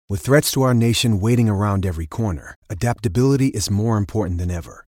With threats to our nation waiting around every corner, adaptability is more important than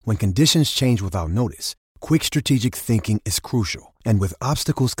ever. When conditions change without notice, quick strategic thinking is crucial. And with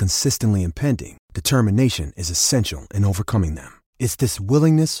obstacles consistently impending, determination is essential in overcoming them. It's this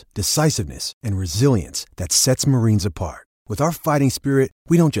willingness, decisiveness, and resilience that sets Marines apart. With our fighting spirit,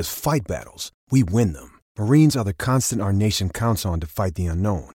 we don't just fight battles, we win them. Marines are the constant our nation counts on to fight the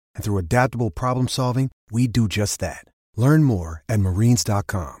unknown. And through adaptable problem solving, we do just that. Learn more at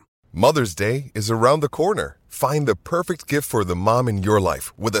marines.com. Mother's Day is around the corner. Find the perfect gift for the mom in your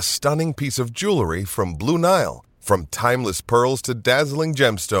life with a stunning piece of jewelry from Blue Nile. From timeless pearls to dazzling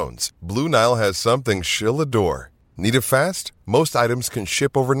gemstones, Blue Nile has something she'll adore. Need it fast? Most items can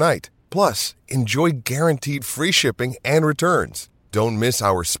ship overnight. Plus, enjoy guaranteed free shipping and returns. Don't miss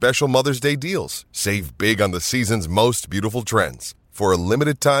our special Mother's Day deals. Save big on the season's most beautiful trends. For a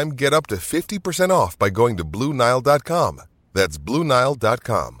limited time, get up to 50% off by going to BlueNile.com. That's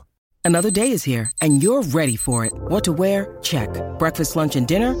BlueNile.com. Another day is here, and you're ready for it. What to wear? Check. Breakfast, lunch, and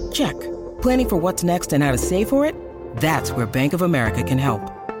dinner? Check. Planning for what's next and how to save for it? That's where Bank of America can help.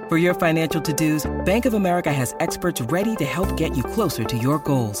 For your financial to-dos, Bank of America has experts ready to help get you closer to your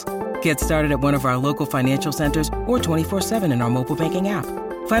goals. Get started at one of our local financial centers or 24/7 in our mobile banking app.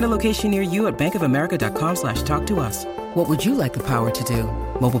 Find a location near you at bankofamerica.com/talktous. What would you like the power to do?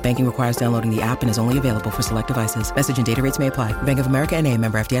 Mobile banking requires downloading the app and is only available for select devices. Message and data rates may apply. Bank of America N.A.,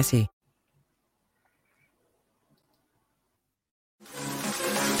 member FDIC.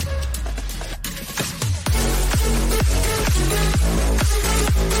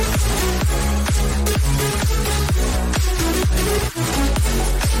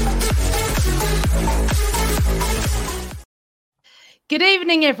 Good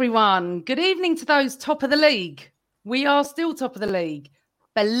evening, everyone. Good evening to those top of the league. We are still top of the league,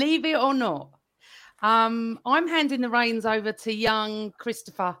 believe it or not. I'm handing the reins over to young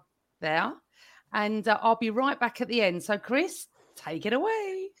Christopher there, and I'll be right back at the end. So, Chris, take it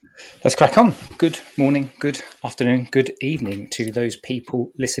away. Let's crack on. Good morning, good afternoon, good evening to those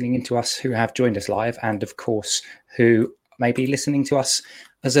people listening into us who have joined us live, and of course, who may be listening to us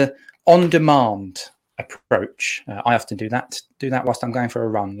as a on-demand approach. I often do that whilst I'm going for a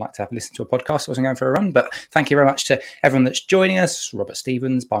run. I like to have listened to a podcast whilst I'm going for a run. But thank you very much to everyone that's joining us: Robert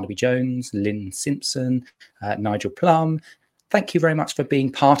Stevens, Barnaby Jones, Lynn Simpson, Nigel Plum. Thank you very much for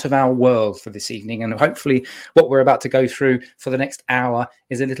being part of our world for this evening. And hopefully what we're about to go through for the next hour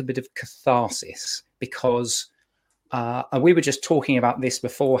is a little bit of catharsis, because we were just talking about this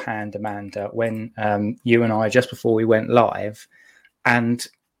beforehand, Amanda, when you and I, just before we went live, and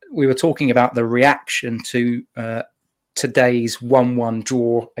we were talking about the reaction to today's 1-1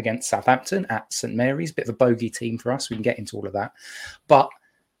 draw against Southampton at St Mary's. Bit of a bogey team for us. We can get into all of that. But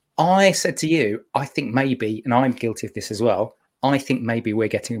I said to you, I think maybe, and I'm guilty of this as well, I think maybe we're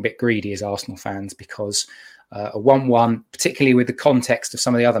getting a bit greedy as Arsenal fans, because a 1-1, particularly with the context of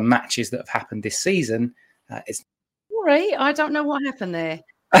some of the other matches that have happened this season, is... Sorry, I don't know what happened there.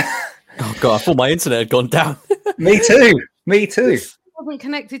 Oh, God, I thought my internet had gone down. Me too. Wasn't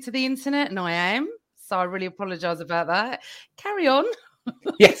connected to the internet, and I am, so I really apologise about that. Carry on.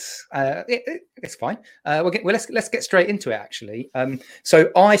 Yes, it's fine. Let's get straight into it, actually.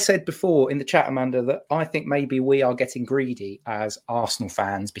 So I said before in the chat, Amanda, that I think maybe we are getting greedy as Arsenal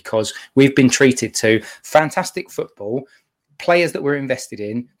fans, because we've been treated to fantastic football, players that we're invested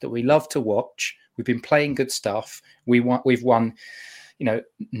in, that we love to watch. We've been playing good stuff. We've won,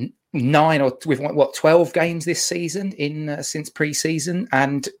 12 games this season since pre-season,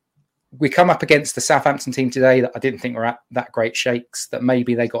 and we come up against the Southampton team today that I didn't think were at that great shakes, that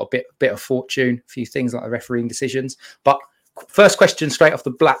maybe they got a bit of fortune, a few things like the refereeing decisions. But first question straight off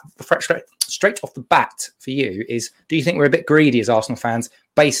the bat for you is, do you think we're a bit greedy as Arsenal fans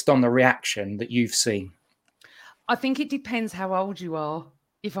based on the reaction that you've seen? I think it depends how old you are,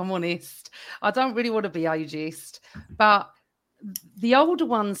 if I'm honest. I don't really want to be ageist, but the older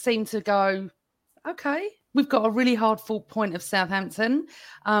ones seem to go, okay, we've got a really hard-fought point of Southampton.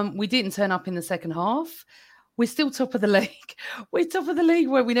 We didn't turn up in the second half. We're still top of the league. We're top of the league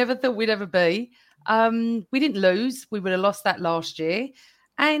where we never thought we'd ever be. We didn't lose. We would have lost that last year.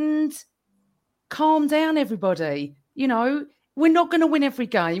 And calm down, everybody. We're not going to win every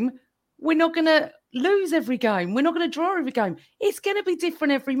game. We're not going to lose every game. We're not going to draw every game. It's going to be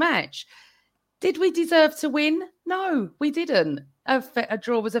different every match. Did we deserve to win? No, we didn't. A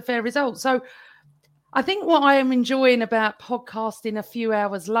draw was a fair result. So I think what I am enjoying about podcasting a few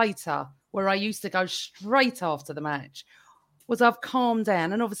hours later, where I used to go straight after the match, was I've calmed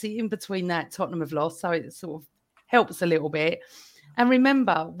down. And obviously in between that, Tottenham have lost, so it sort of helps a little bit. And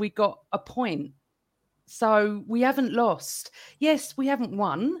remember, we got a point. So we haven't lost. Yes, we haven't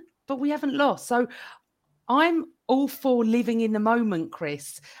won, but we haven't lost. So I'm all for living in the moment,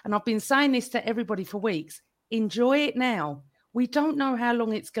 Chris. And I've been saying this to everybody for weeks. Enjoy it now. We don't know how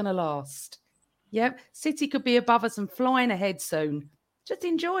long it's going to last. Yep. City could be above us and flying ahead soon. Just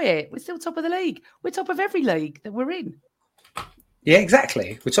enjoy it. We're still top of the league. We're top of every league that we're in. Yeah,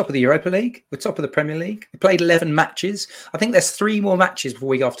 exactly. We're top of the Europa League. We're top of the Premier League. We played 11 matches. I think there's 3 more matches before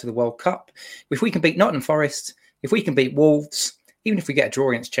we go off to the World Cup. If we can beat Nottingham Forest, if we can beat Wolves, even if we get a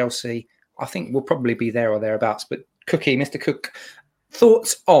draw against Chelsea, I think we'll probably be there or thereabouts. But Mr. Cook,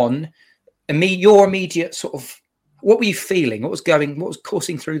 thoughts on your immediate sort of, what were you feeling? What was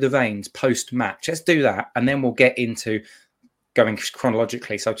coursing through the veins post-match? Let's do that. And then we'll get into going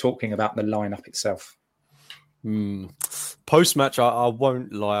chronologically. So talking about the lineup itself. Post-match, I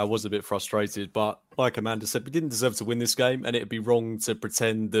won't lie, I was a bit frustrated, but like Amanda said, we didn't deserve to win this game, and it'd be wrong to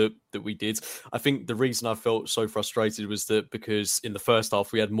pretend that we did. I think the reason I felt so frustrated was that because in the first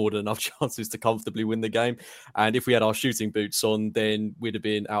half we had more than enough chances to comfortably win the game, and if we had our shooting boots on, then we'd have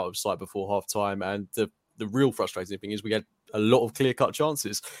been out of sight before half-time. And the real frustrating thing is we had a lot of clear-cut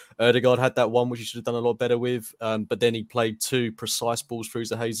chances. Ødegaard had that one, which he should have done a lot better with, but then he played 2 precise balls through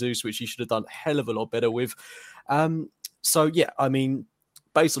to Jesus, which he should have done a hell of a lot better with. So, yeah, I mean,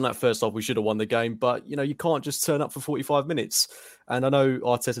 based on that first half, we should have won the game, but, you can't just turn up for 45 minutes. And I know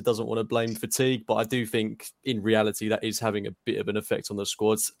Arteta doesn't want to blame fatigue, but I do think in reality that is having a bit of an effect on the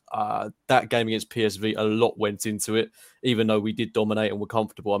squads. That game against PSV, a lot went into it, even though we did dominate and were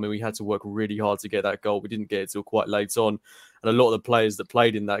comfortable. I mean, we had to work really hard to get that goal. We didn't get it till quite late on. And a lot of the players that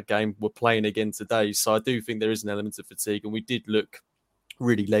played in that game were playing again today. So I do think there is an element of fatigue, and we did look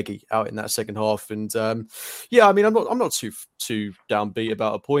really leggy out in that second half. And yeah, I mean, I'm not too downbeat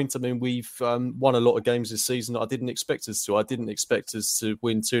about a point. I mean, we've won a lot of games this season that I didn't expect us to. I didn't expect us to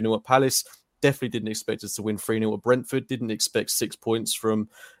win 2-0 at Palace. Definitely didn't expect us to win 3-0 at Brentford. Didn't expect 6 points from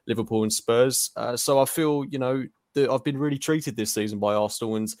Liverpool and Spurs. So I feel, that I've been really treated this season by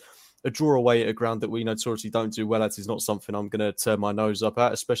Arsenal, and a draw away at a ground that we notoriously don't do well at is not something I'm going to turn my nose up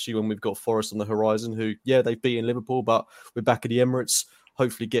at, especially when we've got Forest on the horizon, who, yeah, they've beaten Liverpool, but we're back at the Emirates.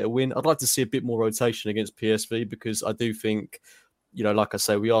 Hopefully get a win. I'd like to see a bit more rotation against PSV, because I do think, like I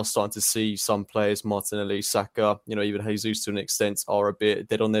say, we are starting to see some players, Martinelli, Saka, even Jesus to an extent, are a bit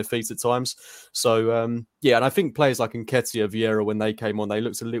dead on their feet at times. So, yeah, and I think players like Nketiah, Vieira, when they came on, they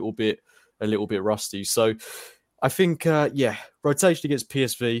looked a little bit rusty. So I think, rotation against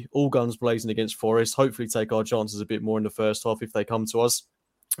PSV, all guns blazing against Forest, hopefully take our chances a bit more in the first half if they come to us,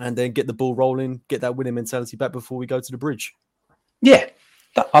 and then get the ball rolling, get that winning mentality back before we go to the bridge. Yeah,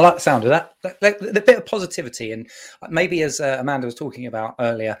 I like the sound of that. The bit of positivity, and maybe as Amanda was talking about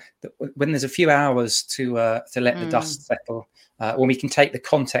earlier, that when there's a few hours to let the dust settle, when we can take the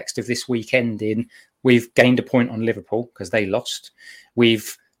context of this weekend in, we've gained a point on Liverpool because they lost.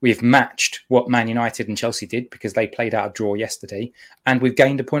 We've matched what Man United and Chelsea did because they played out a draw yesterday, and we've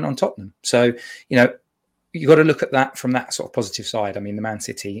gained a point on Tottenham. So, you've got to look at that from that sort of positive side. I mean, the Man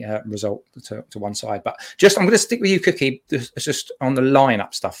City result to one side. But I'm going to stick with you, Cookie, just on the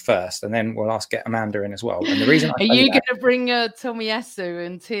lineup stuff first, and then we'll get Amanda in as well. And the reason Are you going to bring Tomiyasu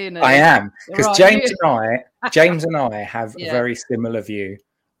and Tierney? I am, because right. James and I have a very similar view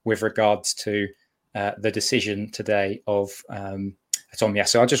with regards to the decision today of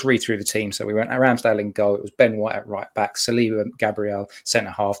Tomiyasu. I'll just read through the team. So we went Ramsdale in goal. It was Ben White at right back, Saliba, Gabriel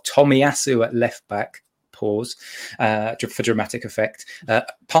centre half, Tomiyasu at left back. Pause for dramatic effect.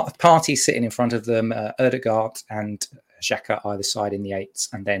 Partey sitting in front of them, Ødegaard and Xhaka either side in the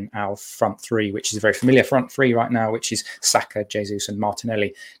 8s, and then our front 3, which is a very familiar front 3 right now, which is Saka, Jesus and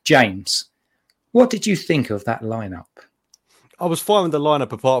Martinelli. James, what did you think of that lineup? I was fine with the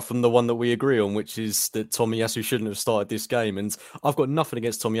lineup apart from the one that we agree on, which is that Tomiyasu shouldn't have started this game. And I've got nothing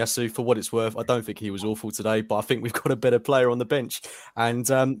against Tomiyasu. For what it's worth, I don't think he was awful today, but I think we've got a better player on the bench. And,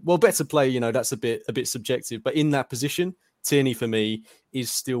 better play, that's a bit subjective. But in that position, Tierney, for me,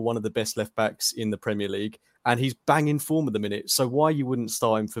 is still one of the best left-backs in the Premier League. And he's banging form at the minute. So why you wouldn't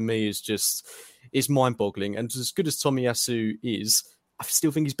start him, for me, is mind-boggling. And as good as Tomiyasu is, I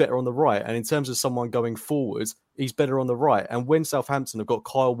still think he's better on the right. And in terms of someone going forward, he's better on the right. And when Southampton have got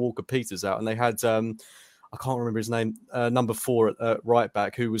Kyle Walker-Peters out, and they had, I can't remember his name, number 4 at right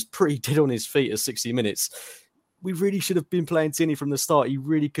back, who was pretty dead on his feet at 60 minutes. We really should have been playing Tierney from the start. He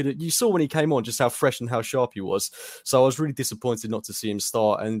really could have. You saw when he came on just how fresh and how sharp he was. So I was really disappointed not to see him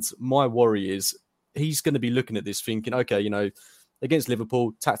start. And my worry is he's going to be looking at this thinking, okay, against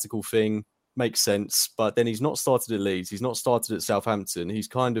Liverpool, tactical thing, makes sense, but then he's not started at Leeds, he's not started at Southampton, he's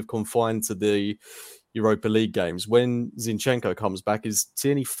kind of confined to the Europa League games. When Zinchenko comes back, is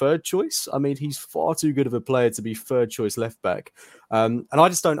Tierney third choice? I mean, he's far too good of a player to be third choice left back. And I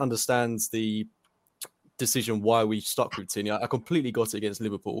just don't understand the decision why we stuck with Tierney. I completely got it against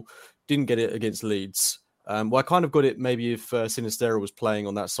Liverpool, didn't get it against Leeds. Well, I kind of got it maybe if Sinistero was playing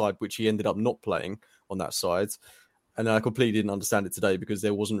on that side, which he ended up not playing on that side. And I completely didn't understand it today because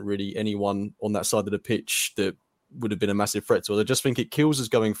there wasn't really anyone on that side of the pitch that would have been a massive threat to us. I just think it kills us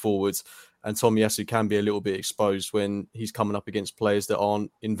going forwards, and Tomiyasu can be a little bit exposed when he's coming up against players that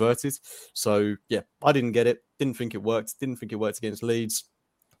aren't inverted. So, yeah, I didn't get it. Didn't think it worked. Didn't think it worked against Leeds.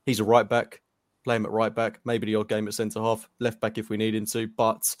 He's a right back. Play him at right back. Maybe the odd game at centre-half. Left back if we need him to.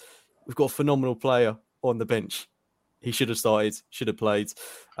 But we've got a phenomenal player on the bench. He should have started, should have played.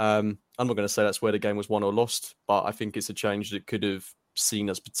 I'm not going to say that's where the game was won or lost, but I think it's a change that could have seen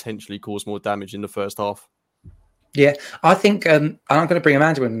us potentially cause more damage in the first half. Yeah, I think, and I'm going to bring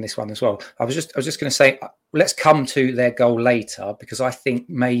Amanda in this one as well. I was just going to say, let's come to their goal later, because I think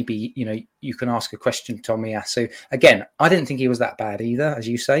maybe, you can ask a question to Tomiyasu. Again, I didn't think he was that bad either, as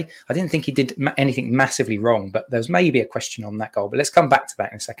you say. I didn't think he did anything massively wrong, but there's maybe a question on that goal. But let's come back to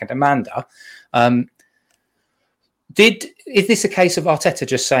that in a second. Amanda, is this a case of Arteta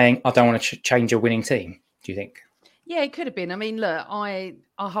just saying, I don't want to change a winning team, do you think? Yeah, it could have been. I mean, look, I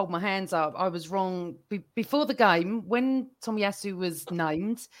hold my hands up. I was wrong. Before the game, when Tomiyasu was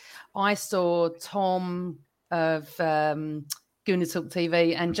named, I saw Tom of Gooner Talk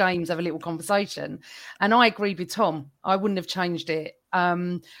TV and James have a little conversation. And I agreed with Tom. I wouldn't have changed it.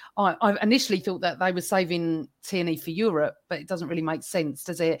 I initially thought that they were saving Tierney for Europe, but it doesn't really make sense,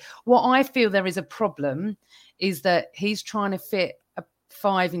 does it? What I feel there is a problem is that he's trying to fit a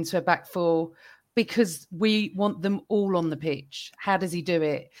 5 into a back 4 because we want them all on the pitch. How does he do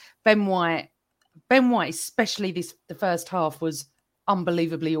it? Ben White, especially the first half, was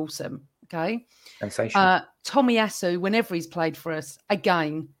unbelievably awesome. Okay. Sensational. Tomiyasu, whenever he's played for us,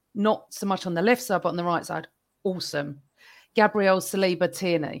 again, not so much on the left side, but on the right side, awesome. Gabriel, Saliba,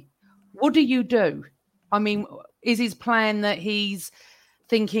 Tierney. What do you do? I mean, is his plan that he's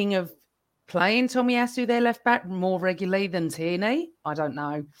thinking of playing Tomiyasu, their left back, more regularly than Tierney? I don't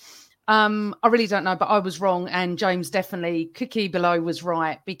know. I really don't know, but I was wrong. And James definitely, Cookie Below was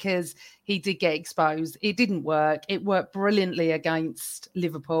right, because he did get exposed. It didn't work. It worked brilliantly against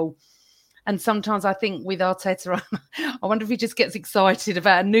Liverpool. And sometimes I think with Arteta, I wonder if he just gets excited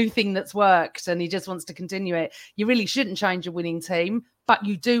about a new thing that's worked and he just wants to continue it. You really shouldn't change a winning team, but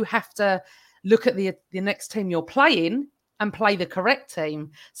you do have to look at the next team you're playing and play the correct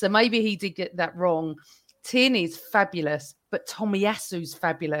team. So maybe he did get that wrong. Tierney's fabulous, but Tomiyasu's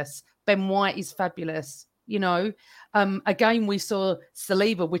fabulous. Ben White is fabulous. Again, we saw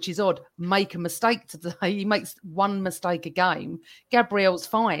Saliba, which is odd, make a mistake today. He makes one mistake a game. Gabriel's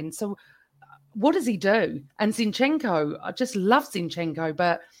fine. So what does he do? And Zinchenko, I just love Zinchenko,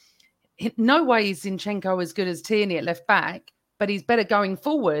 but no way is Zinchenko as good as Tierney at left back, but he's better going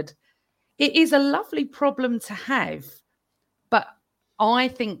forward. It is a lovely problem to have, but I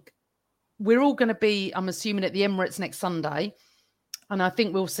think we're all going to be, I'm assuming, at the Emirates next Sunday, and I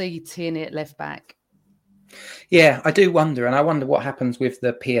think we'll see Tierney at left back. Yeah, I do wonder, and I wonder what happens with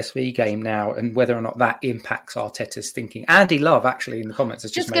the PSV game now and whether or not that impacts Arteta's thinking. Andy Love, actually, in the comments,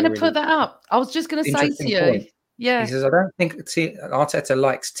 has just going to put that up. I was just going to say to you. Point. Yeah. He says, I don't think Arteta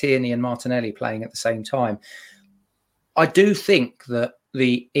likes Tierney and Martinelli playing at the same time. I do think that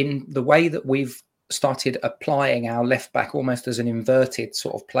in the way that we've started applying our left back almost as an inverted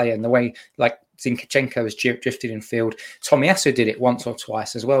sort of player, and the way like Zinchenko has drifted in field. Tomiyasu did it once or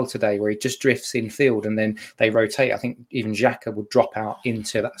twice as well today, where he just drifts in field and then they rotate. I think even Xhaka would drop out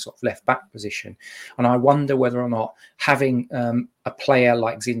into that sort of left back position. And I wonder whether or not having a player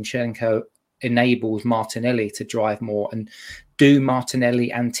like Zinchenko enables Martinelli to drive more, and do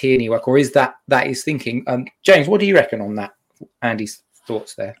Martinelli and Tierney work, or is that his thinking? James, what do you reckon on that? Andy's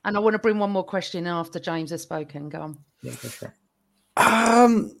thoughts there. And I want to bring one more question after James has spoken. Go on. Yeah, go for it.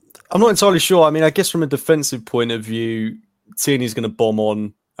 I'm not entirely sure. I mean, I guess from a defensive point of view, Tierney's going to bomb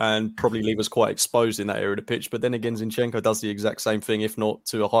on and probably leave us quite exposed in that area of the pitch. But then again, Zinchenko does the exact same thing, if not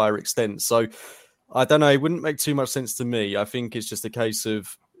to a higher extent. So I don't know. It wouldn't make too much sense to me. I think it's just a case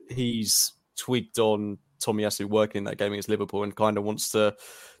of he's tweaked on Tomiyasu working in that game against Liverpool and kind of wants to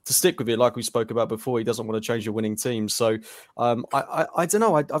stick with it, like we spoke about before. He doesn't want to change your winning team. So I don't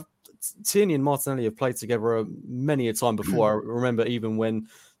know. Tierney and Martinelli have played together many a time before. I remember even when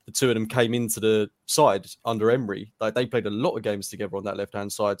the two of them came into the side under Emery, like they played a lot of games together on that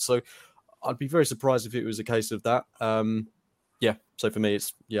left-hand side. So I'd be very surprised if it was a case of that. So for me,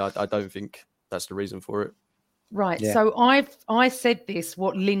 I don't think that's the reason for it. Right. Yeah. So I said this,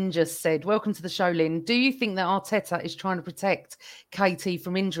 what Lynn just said. Welcome to the show, Lynn. Do you think that Arteta is trying to protect KT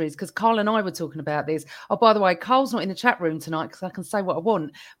from injuries? Because Carl and I were talking about this. Oh, by the way, Carl's not in the chat room tonight because I can say what I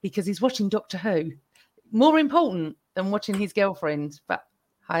want because he's watching Doctor Who. More important than watching his girlfriend. But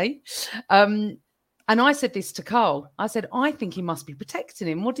hey. And I said this to Carl. I said, I think he must be protecting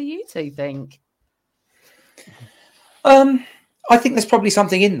him. What do you two think? I think there's probably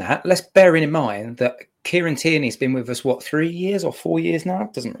something in that. Let's bear in mind that Kieran Tierney's been with us, 3 years or 4 years now?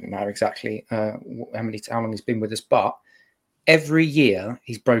 It doesn't really matter exactly how long he's been with us, but every year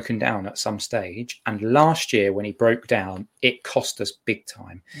he's broken down at some stage. And last year when he broke down, it cost us big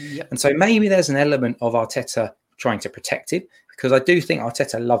time. Yep. And so maybe there's an element of Arteta trying to protect him, because I do think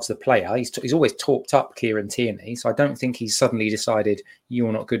Arteta loves the player. He's always talked up Kieran Tierney, so I don't think he's suddenly decided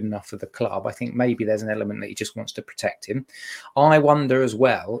you're not good enough for the club. I think maybe there's an element that he just wants to protect him. I wonder as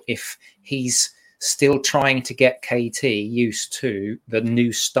well if he's still trying to get KT used to the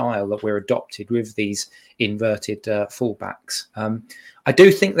new style that we're adopted with these inverted fullbacks. I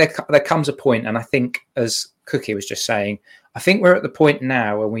do think there comes a point, and I think, as Cookie was just saying, I think we're at the point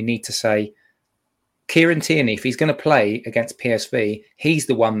now where we need to say, Kieran Tierney, if he's going to play against PSV, he's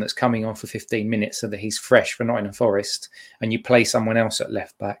the one that's coming on for 15 minutes so that he's fresh for Nottingham Forest, and you play someone else at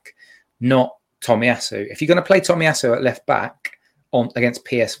left back, not Tomiyasu. If you're going to play Tomiyasu at left back against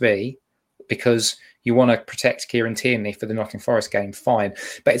PSV because you want to protect Kieran Tierney for the Nottingham Forest game, fine.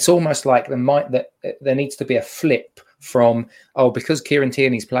 But it's almost like there needs to be a flip from, because Kieran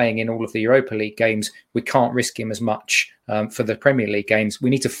Tierney's playing in all of the Europa League games, we can't risk him as much for the Premier League games. We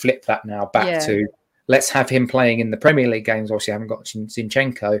need to flip that now back to, let's have him playing in the Premier League games. Obviously, I haven't got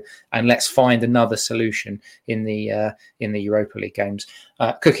Zinchenko, and let's find another solution in the Europa League games.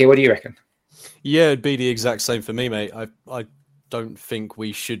 Cookie, what do you reckon? Yeah, it'd be the exact same for me, mate. I don't think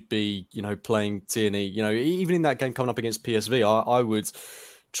we should be, playing Tierney. Even in that game coming up against PSV, I would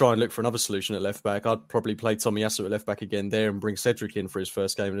try and look for another solution at left back. I'd probably play Tomiyasu at left back again there and bring Cedric in for his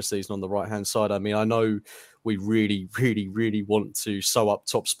first game of the season on the right hand side. I mean, I know we really, really, really want to sew up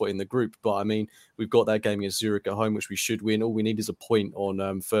top spot in the group, but I mean, we've got that game against Zurich at home, which we should win. All we need is a point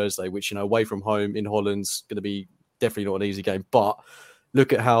on Thursday, which, away from home in Holland's going to be definitely not an easy game, but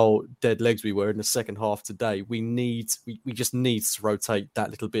look at how dead legs we were in the second half today. We just need to rotate that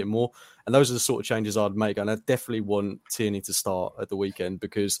little bit more. And those are the sort of changes I'd make. And I definitely want Tierney to start at the weekend,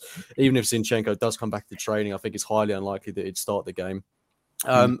 because even if Zinchenko does come back to training, I think it's highly unlikely that he'd start the game.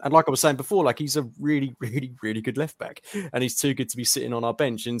 And like I was saying before, he's a really, really, really good left back, and he's too good to be sitting on our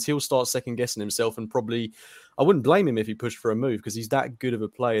bench. And he'll start second guessing himself, and probably I wouldn't blame him if he pushed for a move, because he's that good of a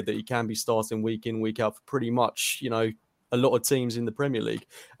player that he can be starting week in, week out for pretty much, a lot of teams in the Premier League.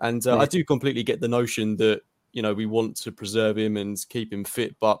 And I do completely get the notion that, we want to preserve him and keep him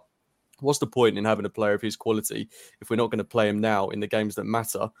fit, but what's the point in having a player of his quality if we're not going to play him now in the games that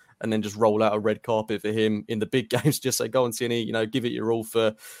matter, and then just roll out a red carpet for him in the big games? Just say, go on, Tierney, give it your all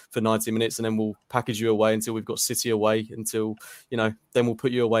for 90 minutes, and then we'll package you away until we've got City away, until, then we'll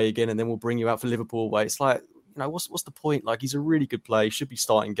put you away again, and then we'll bring you out for Liverpool away. It's like, what's the point? He's a really good player. He should be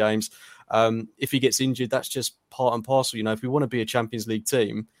starting games. If he gets injured, that's just part and parcel. If we want to be a Champions League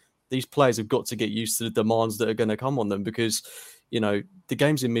team, these players have got to get used to the demands that are going to come on them, because, the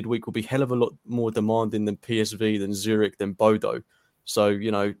games in midweek will be hell of a lot more demanding than PSV, than Zurich, than Bodo. So,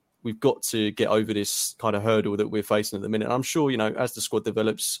 we've got to get over this kind of hurdle that we're facing at the minute. And I'm sure, as the squad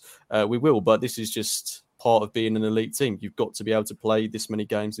develops, we will. But this is just part of being an elite team. You've got to be able to play this many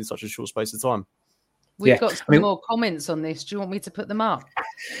games in such a short space of time. We've got some more comments on this. Do you want me to put them up?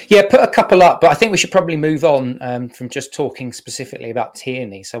 Yeah, put a couple up, but I think we should probably move on from just talking specifically about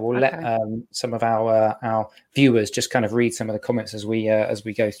Tierney. So we'll let some of our viewers just kind of read some of the comments as we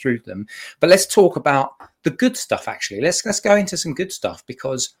go through them. But let's talk about the good stuff. Actually, let's go into some good stuff,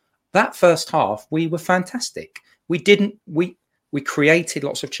 because that first half we were fantastic. We created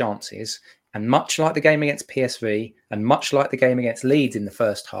lots of chances. And much like the game against PSV and much like the game against Leeds in the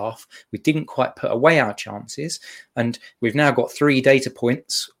first half, we didn't quite put away our chances. And we've now got 3 data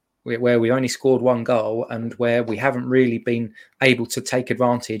points where we only scored 1 goal, and where we haven't really been able to take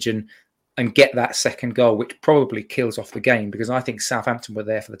advantage and get that second goal, which probably kills off the game, because I think Southampton were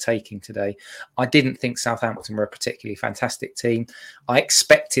there for the taking today. I didn't think Southampton were a particularly fantastic team. I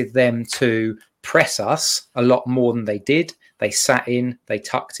expected them to press us a lot more than they did. They sat in, they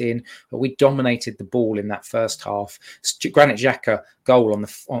tucked in, but we dominated the ball in that first half. Granit Xhaka goal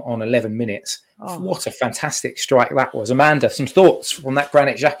on 11 minutes. Oh. What a fantastic strike that was. Amanda, some thoughts on that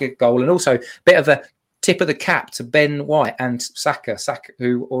Granit Xhaka goal, and also a bit of a tip of the cap to Ben White and Saka,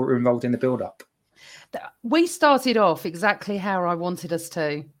 who were involved in the build-up. We started off exactly how I wanted us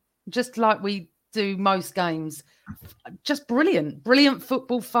to. Just like we do most games. Just brilliant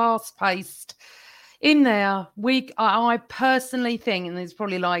football, fast-paced. In there, I personally think, and it's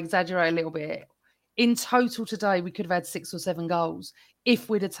probably like exaggerate a little bit, in total today, we could have had 6 or 7 goals if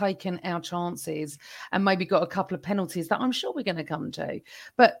we'd have taken our chances and maybe got a couple of penalties that I'm sure we're going to come to.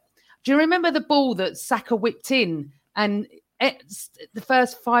 But do you remember the ball that Saka whipped in and the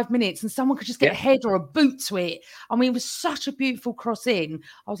first 5 minutes and someone could just get a head or a boot to it? I mean, it was such a beautiful cross in.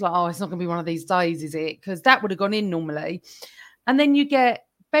 I was like, oh, it's not going to be one of these days, is it? Because that would have gone in normally. And then you get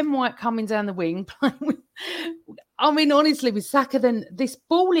Ben White coming down the wing. I mean, honestly, with Saka, then this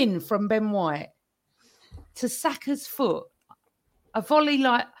ball in from Ben White to Saka's foot, a volley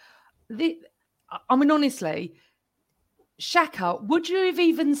like this. I mean, honestly, Xhaka, would you have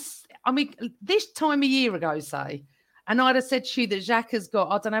even, I mean, this time a year ago, say, and I'd have said to you that Xhaka's got,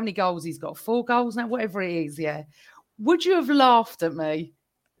 I don't know how many goals he's got, 4 goals now, whatever it is, yeah. Would you have laughed at me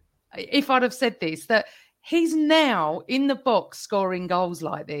if I'd have said this, that he's now in the box scoring goals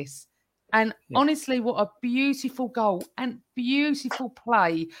like this? And honestly, what a beautiful goal and beautiful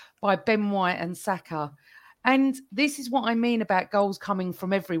play by Ben White and Saka. And this is what I mean about goals coming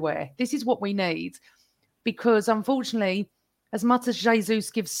from everywhere. This is what we need, because unfortunately, as much as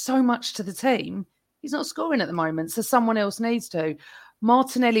Jesus gives so much to the team, he's not scoring at the moment. So someone else needs to.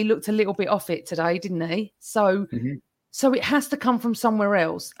 Martinelli looked a little bit off it today, didn't he? So it has to come from somewhere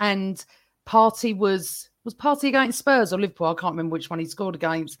else. And Partey was Partey against Spurs or Liverpool? I can't remember which one he scored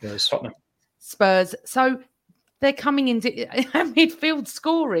against. Spurs. So they're coming into midfield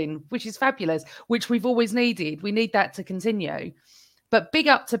scoring, which is fabulous, which we've always needed. We need that to continue. But big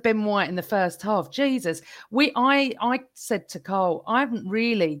up to Ben White in the first half. Jesus. I said to Carl, I haven't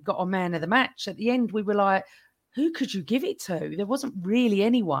really got a man of the match. At the end, we were like, who could you give it to? There wasn't really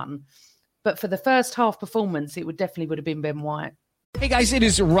anyone. But for the first half performance, it would have been Ben White. Hey guys, it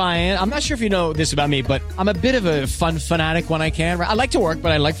is Ryan. I'm not sure if you know this about me, but I'm a bit of a fun fanatic when I can. I like to work,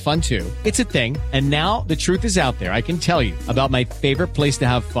 but I like fun too. It's a thing. And now the truth is out there. I can tell you about my favorite place to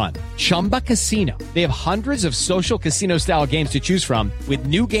have fun. Chumba Casino. They have hundreds of social casino style games to choose from with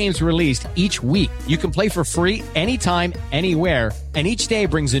new games released each week. You can play for free anytime, anywhere. And each day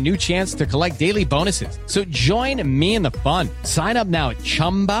brings a new chance to collect daily bonuses. So join me in the fun. Sign up now at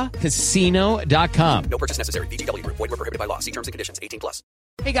ChumbaCasino.com. No purchase necessary. VGW Group. Void where prohibited by law. See terms and conditions. 18+.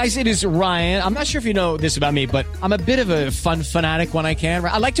 Hey guys, it is Ryan. I'm not sure if you know this about me, but I'm a bit of a fun fanatic when I can.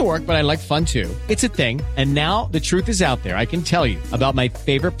 I like to work, but I like fun too. It's a thing. And now the truth is out there. I can tell you about my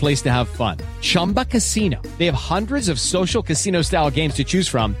favorite place to have fun. Chumba Casino. They have hundreds of social casino style games to choose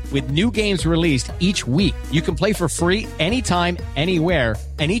from with new games released each week. You can play for free anytime, anywhere.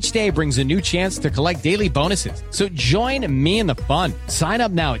 And each day brings a new chance to collect daily bonuses. So join me in the fun. Sign up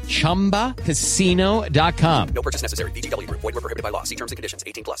now at ChumbaCasino.com. No purchase necessary. VGW Group. Void where prohibited by law. See terms and conditions.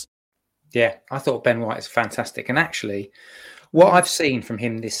 18+. Yeah, I thought Ben White is fantastic. And actually, what I've seen from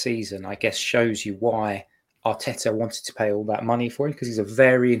him this season, I guess, shows you why Arteta wanted to pay all that money for him, because he's a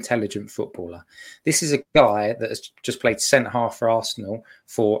very intelligent footballer. This is a guy that has just played centre-half for Arsenal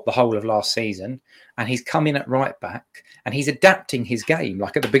for the whole of last season, and he's come in at right-back, and he's adapting his game.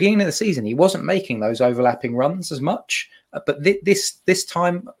 Like at the beginning of the season, he wasn't making those overlapping runs as much, but this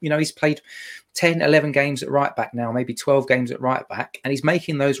time, he's played 10, 11 games at right back now, maybe 12 games at right back, and he's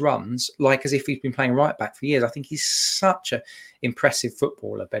making those runs like as if he's been playing right back for years. I think he's such an impressive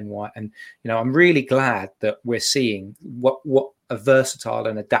footballer, Ben White, and I'm really glad that we're seeing what a versatile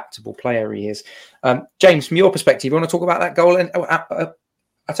and adaptable player he is. James, from your perspective, you want to talk about that goal? And I'll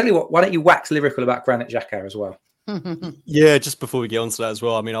tell you what, why don't you wax lyrical about Granit Xhaka as well? Yeah, just before we get onto that as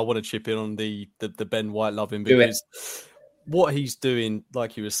well, I mean, I want to chip in on the Ben White loving, because what he's doing,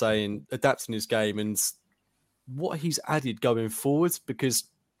 like you were saying, adapting his game and what he's added going forward, because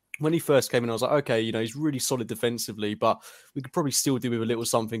when he first came in, I was like, okay, he's really solid defensively, but we could probably still do with a little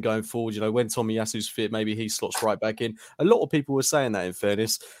something going forward. When Tomiyasu's fit, maybe he slots right back in. A lot of people were saying that, in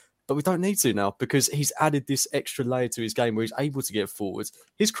fairness, but we don't need to now, because he's added this extra layer to his game where he's able to get forward.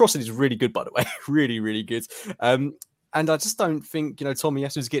 His crossing is really good, by the way, really, really good. And I just don't think,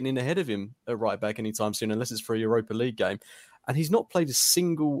 Tomiyasu's getting in ahead of him at right back anytime soon, unless it's for a Europa League game. And he's not played a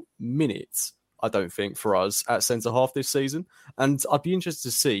single minute, I don't think, for us at centre-half this season. And I'd be interested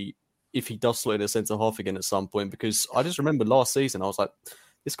to see if he does slot in a centre-half again at some point, because I just remember last season, I was like,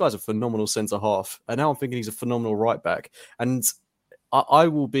 this guy's a phenomenal centre-half. And now I'm thinking he's a phenomenal right back. And I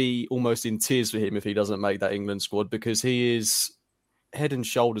will be almost in tears for him if he doesn't make that England squad, because he is head and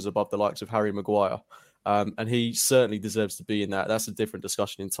shoulders above the likes of Harry Maguire. And he certainly deserves to be in that. That's a different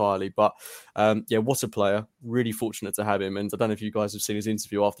discussion entirely. But what a player. Really fortunate to have him. And I don't know if you guys have seen his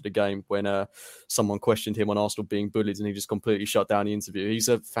interview after the game when someone questioned him on Arsenal being bullied, and he just completely shut down the interview. He's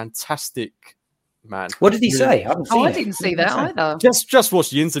a fantastic man. What did he say? I haven't seen I it. didn't see that either. Just watch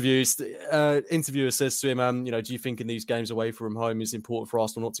the interviews. The interviewer says to him, do you think in these games away from home it's important for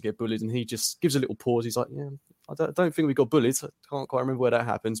Arsenal not to get bullied? And he just gives a little pause. He's like, yeah, I don't think we got bullied. I can't quite remember where that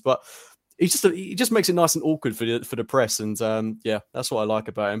happens, but he just makes it nice and awkward for the press. And that's what I like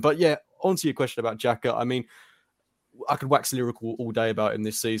about him. But yeah, on to your question about Xhaka. I mean, I could wax lyrical all day about him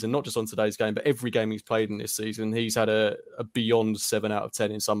this season, not just on today's game, but every game he's played in this season. He's had a beyond 7 out of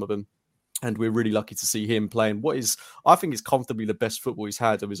 10 in some of them. And we're really lucky to see him playing what is, I think, is comfortably the best football he's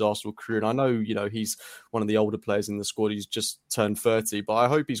had of his Arsenal career. And I know, he's one of the older players in the squad. He's just turned 30, but I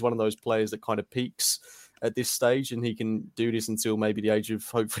hope he's one of those players that kind of peaks at this stage and he can do this until maybe the age of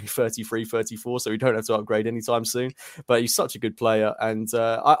hopefully 33, 34. So he don't have to upgrade anytime soon. But he's such a good player. And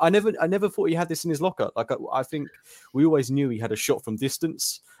I never thought he had this in his locker. Like, I think we always knew he had a shot from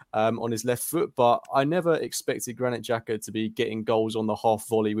distance on his left foot, but I never expected Granit Xhaka to be getting goals on the half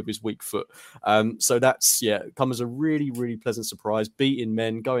volley with his weak foot. So that's, come as a really, really pleasant surprise, beating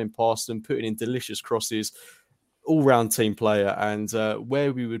men, going past them, putting in delicious crosses, all-round team player. And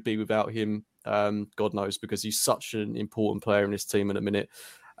where we would be without him, God knows, because he's such an important player in this team in a minute.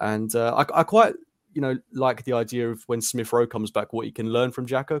 And I quite, like the idea of when Smith Rowe comes back, what he can learn from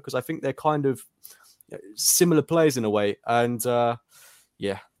Xhaka, because I think they're kind of similar players in a way. And I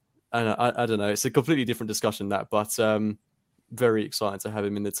don't know. It's a completely different discussion but very excited to have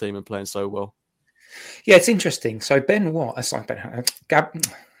him in the team and playing so well. Yeah, it's interesting. So Ben Watt,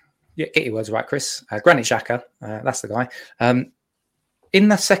 get your words right, Chris. Granit Xhaka, that's the guy. In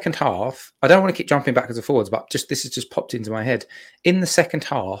the second half, I don't want to keep jumping backwards and forwards, but this has just popped into my head. In the second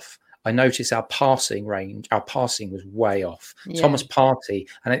half, I noticed our passing was way off. Yeah. Thomas Partey,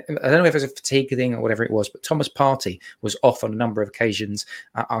 and I don't know if it was a fatigue thing or whatever it was, but Thomas Partey was off on a number of occasions.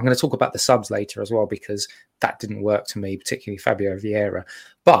 I'm going to talk about the subs later as well, because that didn't work to me, particularly Fabio Vieira.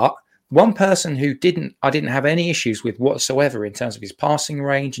 But one person who I didn't have any issues with whatsoever in terms of his passing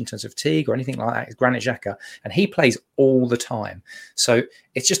range, in terms of fatigue or anything like that, is Granit Xhaka, and he plays all the time. So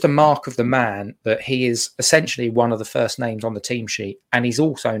it's just a mark of the man that he is essentially one of the first names on the team sheet, and he's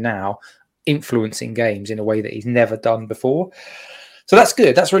also now influencing games in a way that he's never done before. So that's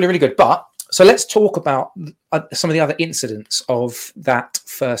good. That's really, really good. So let's talk about some of the other incidents of that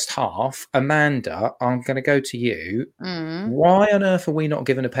first half. Amanda, I'm going to go to you. Why on earth are we not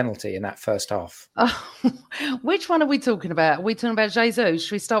given a penalty in that first half? Which one are we talking about? Are we talking about Jesus?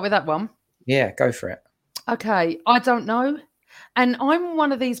 Should we start with that one? Yeah, go for it. Okay, I don't know. And I'm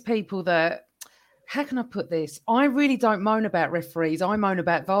one of these people that, how can I put this? I really don't moan about referees. I moan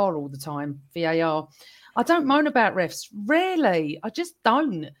about VAR all the time, VAR. I don't moan about refs. Rarely. I just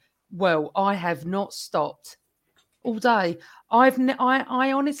don't. Well, I have not stopped all day.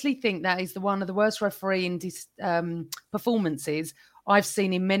 I honestly think that is one of the worst refereeing performances I've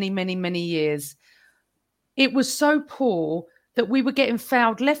seen in many, many, many years. It was so poor that we were getting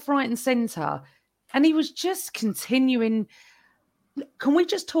fouled left, right and centre. And he was just continuing. Can we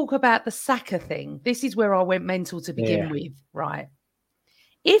just talk about the Saka thing? This is where I went mental to begin with, right?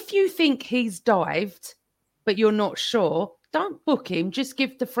 If you think he's dived, but you're not sure, don't book him. Just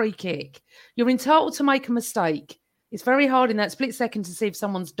give the free kick. You're entitled to make a mistake. It's very hard in that split second to see if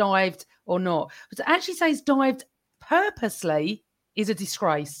someone's dived or not. But to actually say he's dived purposely is a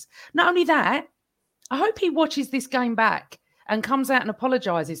disgrace. Not only that, I hope he watches this game back and comes out and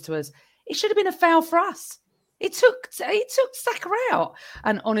apologises to us. It should have been a foul for us. It took Saka out.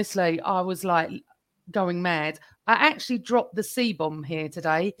 And honestly, I was like going mad. I actually dropped the C-bomb here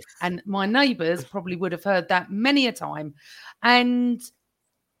today, and my neighbours probably would have heard that many a time. And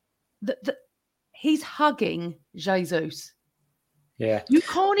he's hugging Jesus. Yeah. You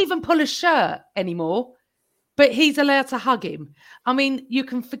can't even pull a shirt anymore, but he's allowed to hug him. I mean, you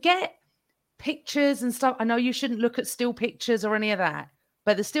can forget pictures and stuff. I know you shouldn't look at still pictures or any of that,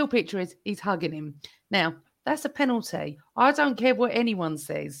 but the still picture is he's hugging him. Now, that's a penalty. I don't care what anyone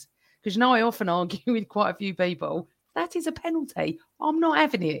says. Because, I often argue with quite a few people. That is a penalty. I'm not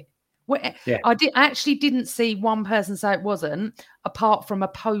having it. Yeah. I actually didn't see one person say it wasn't, apart from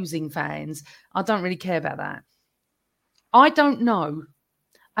opposing fans. I don't really care about that. I don't know.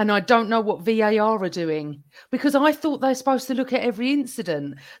 And I don't know what VAR are doing. Because I thought they're supposed to look at every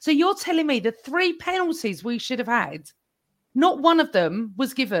incident. So you're telling me the 3 penalties we should have had, not one of them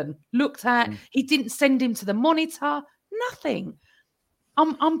was given, looked at. He didn't send him to the monitor. Nothing.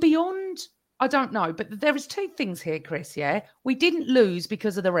 I'm beyond, I don't know, but there is 2 things here, Chris, yeah? We didn't lose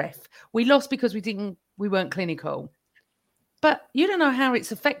because of the ref. We lost because we weren't clinical. But you don't know how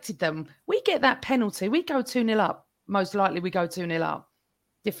it's affected them. We get that penalty. We go 2-0 up. Most likely we go 2-0 up.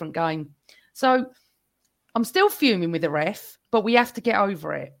 Different game. So I'm still fuming with the ref, but we have to get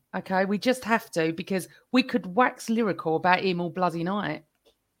over it. Okay, we just have to, because we could wax lyrical about him all bloody night.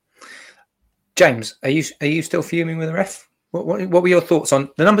 James, are you still fuming with the ref? What were your thoughts on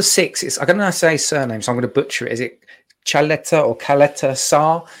the number 6? It's, I don't know how to say his surname, so I'm going to butcher it. Is it Chaleta or Caleta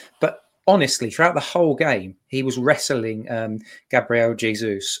Sarr? But honestly, throughout the whole game, he was wrestling Gabriel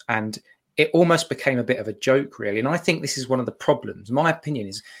Jesus, and it almost became a bit of a joke, really. And I think this is one of the problems. My opinion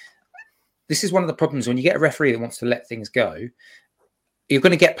is, this is one of the problems when you get a referee that wants to let things go. You're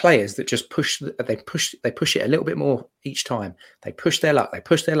going to get players that just push it a little bit more each time. They push their luck.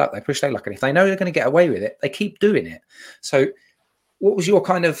 And if they know they're going to get away with it, they keep doing it. So what was your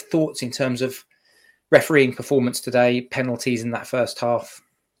kind of thoughts in terms of refereeing performance today, penalties in that first half?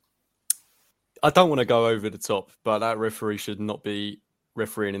 I don't want to go over the top, but that referee should not be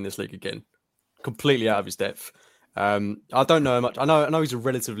refereeing in this league again. Completely out of his depth. I don't know much. I know he's a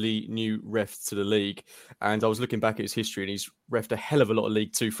relatively new ref to the league, and I was looking back at his history, and he's refed a hell of a lot of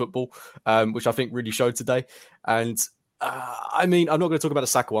League Two football, which I think really showed today. And I mean, I'm not going to talk about the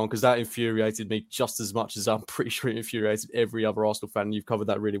Saka one because that infuriated me just as much as I'm pretty sure it infuriated every other Arsenal fan. You've covered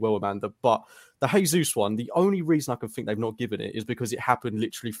that really well, Amanda. But the Jesus one, the only reason I can think they've not given it is because it happened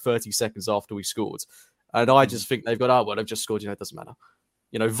literally 30 seconds after we scored, and I just think they've got, they've just scored. It doesn't matter.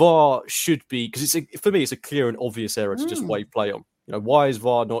 VAR should be, because for me, it's a clear and obvious error to just wave play on. Why is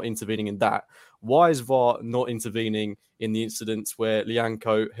VAR not intervening in that? Why is VAR not intervening in the incidents where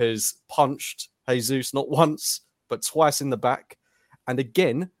Lianco has punched Jesus not once, but twice in the back? And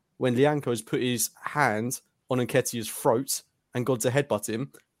again, when Lianco has put his hand on Nketiah's throat and gone to headbutt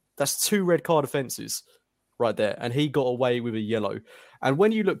him, that's 2 red card offences right there. And he got away with a yellow. And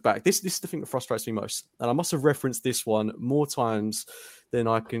when you look back, this is the thing that frustrates me most. And I must have referenced this one more times than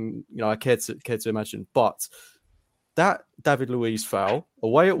I can, I care to imagine. But that David Luiz foul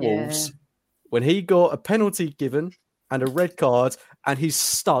away at Wolves, when he got a penalty given and a red card, and his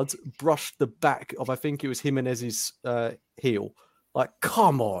stud brushed the back of, I think it was Jimenez's heel. Like,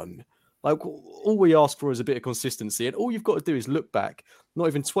 come on. Like, all we ask for is a bit of consistency. And all you've got to do is look back, not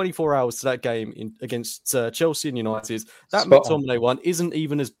even 24 hours to that game against Chelsea and United. That McTominay one isn't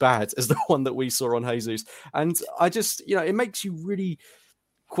even as bad as the one that we saw on Jesus. And I just, it makes you really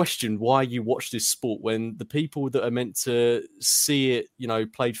question why you watch this sport when the people that are meant to see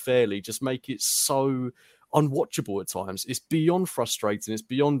it, played fairly, just make it so unwatchable at times. It's beyond frustrating. It's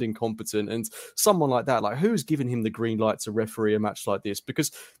beyond incompetent. And someone like that, like, who's given him the green light to referee a match like this?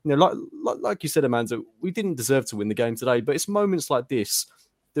 Because, like you said, Amanda, we didn't deserve to win the game today, but it's moments like this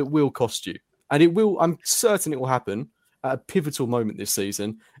that will cost you. And it will, I'm certain it will happen at a pivotal moment this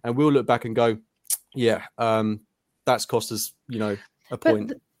season. And we'll look back and go, that's cost us, a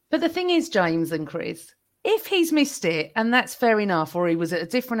point. But the thing is, James and Chris, if he's missed it, and that's fair enough, or he was at a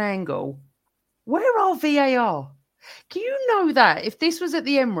different angle, where are VAR? Do you know that if this was at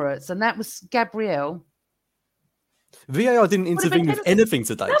the Emirates and that was Gabriel, VAR didnhave intervene with anything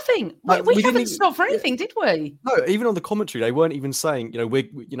today. Nothing. Like, we haven't stopped for anything, did we? No, even on the commentary, they weren't even saying,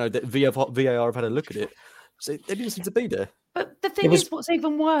 that VAR have had a look at it. So they didn't seem to be there. But the thing is, what's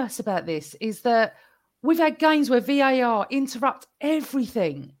even worse about this is that we've had games where VAR interrupt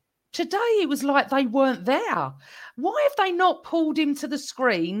everything. Today, it was like they weren't there. Why have they not pulled him to the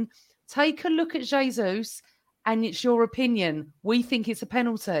screen? Take a look at Jesus, and it's your opinion. We think it's a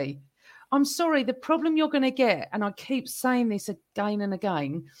penalty. I'm sorry, the problem you're going to get, and I keep saying this again and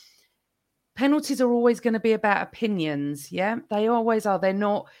again, penalties are always going to be about opinions, yeah? They always are. They're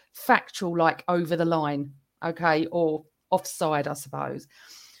not factual, like over the line, okay, or offside, I suppose.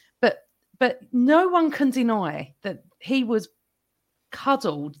 But no one can deny that he was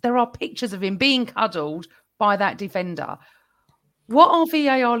cuddled. There are pictures of him being cuddled by that defender. What are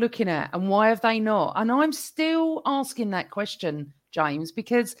VAR looking at, and why have they not? And I'm still asking that question, James,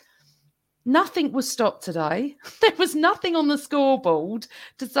 because nothing was stopped today. There was nothing on the scoreboard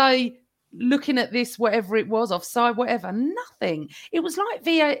to say, looking at this, whatever it was, offside, whatever, nothing. It was like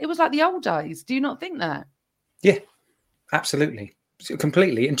it was like the old days. Do you not think that? Yeah, absolutely.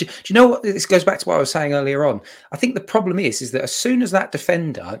 Completely. And do you know what? This goes back to what I was saying earlier on. I think the problem is that as soon as that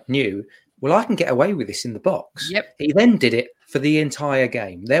defender knew, well, I can get away with this in the box. Yep. He then did it for the entire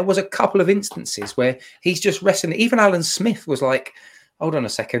game. There was a couple of instances where he's just wrestling. Even Alan Smith was like, hold on a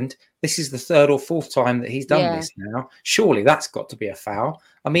second. This is the 3rd or 4th time that he's done this now. Surely that's got to be a foul.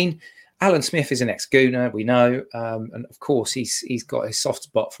 I mean, Alan Smith is an ex-Gooner, we know. And of course, he's got his soft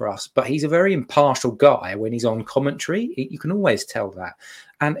spot for us. But he's a very impartial guy when he's on commentary. You can always tell that.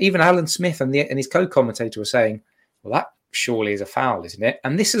 And even Alan Smith and his co-commentator were saying, well, that surely is a foul, isn't it?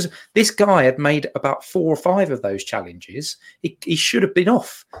 And this guy had made about 4 or 5 of those challenges. He should have been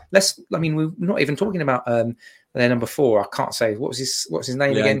off. We're not even talking about Their number 4, I can't say what's his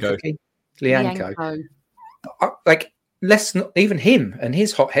name again, Cookie? Lianco. Like, let's not even him and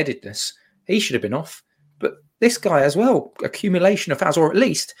his hot-headedness. He should have been off, but this guy as well, accumulation of fouls, or at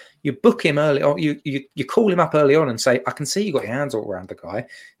least you book him early, or you call him up early on and say, I can see you got your hands all around the guy.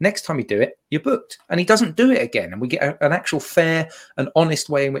 Next time you do it, you're booked. And he doesn't do it again. And we get an actual fair and honest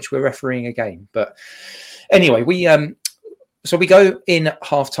way in which we're refereeing a game. But anyway, so we go in at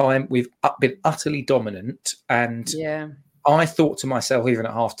half-time. We've been utterly dominant. And I thought to myself, even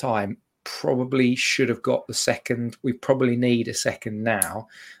at half-time, probably should have got the second. We probably need a second now.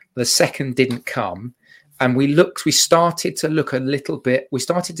 The second didn't come. And we started to look a little bit, we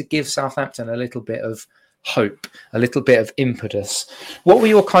started to give Southampton a little bit of hope, a little bit of impetus. What were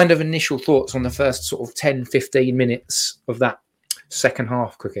your kind of initial thoughts on the first sort of 10, 15 minutes of that second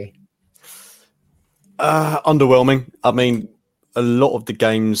half, Cookie? Underwhelming. I mean, a lot of the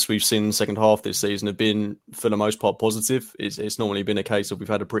games we've seen in the second half this season have been, for the most part, positive. It's normally been a case of we've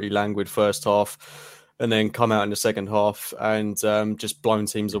had a pretty languid first half and then come out in the second half and just blown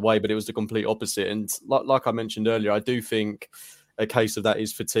teams away. But it was the complete opposite. And like I mentioned earlier, I do think a case of that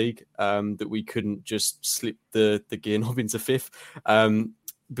is fatigue, that we couldn't just slip the gear knob into fifth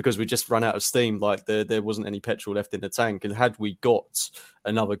because we just ran out of steam. Like there wasn't any petrol left in the tank. And had we got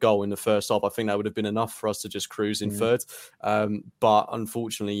another goal in the first half, I think that would have been enough for us to just cruise in third. But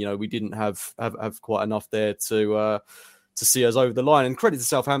unfortunately, we didn't have quite enough there to see us over the line. And credit to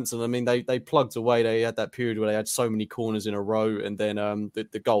Southampton. I mean, they plugged away. They had that period where they had so many corners in a row. And then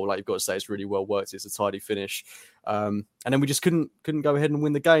the goal, like you've got to say, it's really well worked. It's a tidy finish. And then we just couldn't go ahead and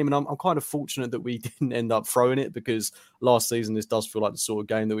win the game. And I'm kind of fortunate that we didn't end up throwing it, because last season this does feel like the sort of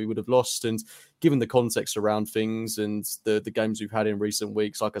game that we would have lost. And given the context around things and the games we've had in recent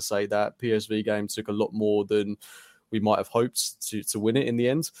weeks, like I say, that PSV game took a lot more than we might have hoped to win it in the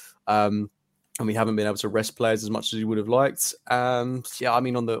end. And we haven't been able to rest players as much as we would have liked. I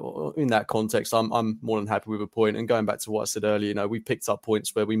mean, in that context, I'm more than happy with a point. And going back to what I said earlier, we picked up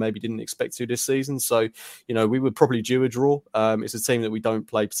points where we maybe didn't expect to this season. So, we would probably due a draw. It's a team that we don't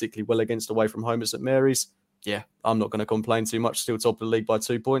play particularly well against away from home at St Mary's. Yeah, I'm not going to complain too much. Still top of the league by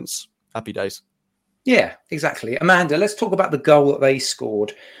 2 points. Happy days. Yeah, exactly. Amanda, let's talk about the goal that they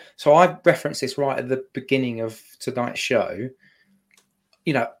scored. So I referenced this right at the beginning of tonight's show.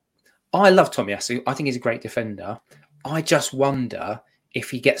 I love Tomiyasu. I think he's a great defender. I just wonder if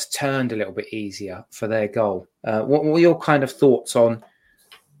he gets turned a little bit easier for their goal. What were your kind of thoughts on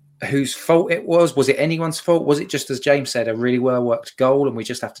whose fault it was? Was it anyone's fault? Was it just, as James said, a really well-worked goal and we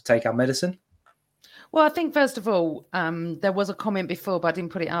just have to take our medicine? Well, I think, first of all, there was a comment before, but I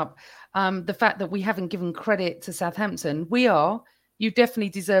didn't put it up. The fact that we haven't given credit to Southampton. You definitely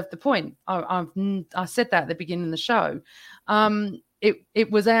deserve the point. I said that at the beginning of the show.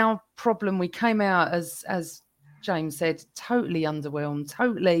 It was our problem. We came out, as James said, totally underwhelmed.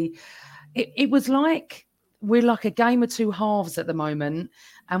 Totally. It was like we're like a game of two halves at the moment,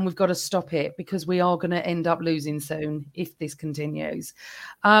 and we've got to stop it because we are going to end up losing soon if this continues.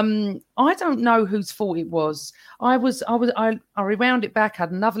 I don't know whose fault it was. I rewound it back,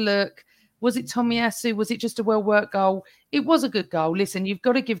 had another look. Was it Tomiyasu? Was it just a well-worked goal? It was a good goal. Listen, you've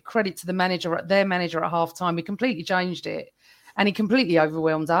got to give credit to their manager at half-time. We completely changed it. And he completely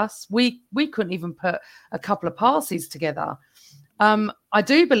overwhelmed us. We couldn't even put a couple of passes together. I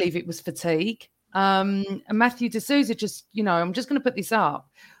do believe it was fatigue. And Matthew D'Souza I'm just going to put this up.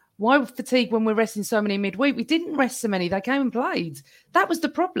 Why fatigue when we're resting so many midweek? We didn't rest so many. They came and played. That was the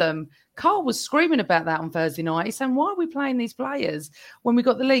problem. Carl was screaming about that on Thursday night. He's saying, why are we playing these players when we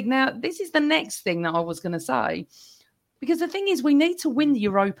got the league? Now, this is the next thing that I was going to say. Because the thing is, we need to win the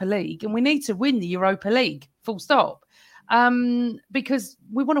Europa League, and we need to win the Europa League, full stop. Because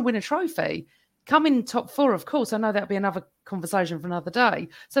we want to win a trophy. Come in top 4, of course. I know that'll be another conversation for another day.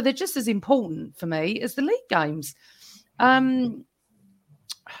 So they're just as important for me as the league games. I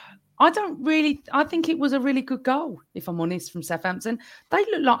think it was a really good goal, if I'm honest, from Southampton. They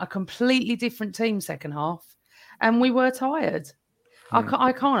looked like a completely different team second half, and we were tired.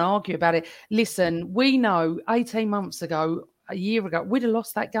 I can't argue about it. Listen, we know 18 months ago, a year ago, we'd have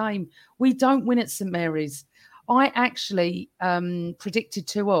lost that game. We don't win at St Mary's. I actually predicted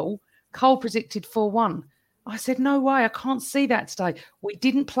 2-2. Cole predicted 4-1. I said, no way, I can't see that today. We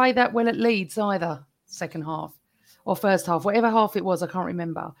didn't play that well at Leeds either, second half or first half, whatever half it was, I can't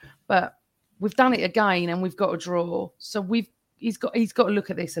remember. But we've done it again and we've got a draw. So he's got to look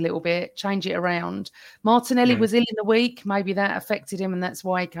at this a little bit, change it around. Martinelli was ill in the week. Maybe that affected him and that's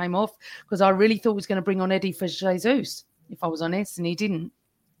why he came off, because I really thought he was going to bring on Eddie for Jesus, if I was honest, and he didn't.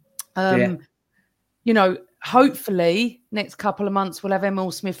 hopefully next couple of months we'll have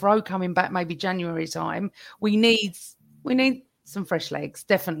Emil Smith-Rowe coming back, maybe January time. We need some fresh legs,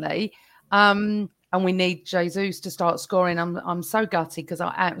 definitely. And we need Jesus to start scoring. I'm so gutted because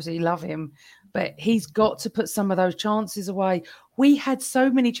I absolutely love him, but he's got to put some of those chances away. We had so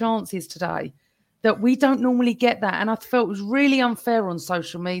many chances today that we don't normally get that. And I felt it was really unfair on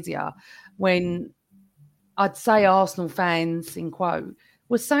social media when I'd say Arsenal fans, in quote,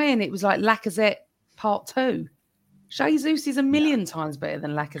 were saying it was like Lacazette part 2. Jesus is a million times better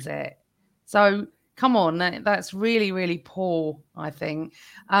than Lacazette. So come on, that's really, really poor, I think.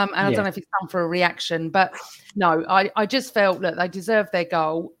 And I don't know if it's time for a reaction, but no, I just felt that they deserved their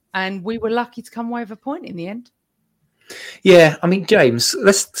goal and we were lucky to come away with a point in the end. Yeah, I mean, James,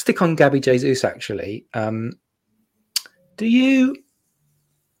 let's stick on Gabby Jesus, actually. Do you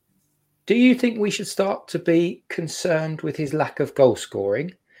think we should start to be concerned with his lack of goal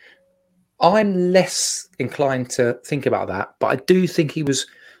scoring? I'm less inclined to think about that, but I do think he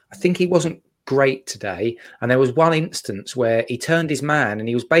wasn't great today. And there was one instance where he turned his man and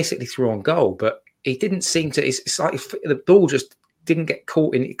he was basically through on goal, but he didn't seem to. It's like the ball just didn't get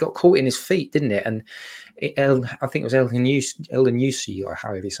caught in. It got caught in his feet, didn't it? And I think it was Elden Yusi, or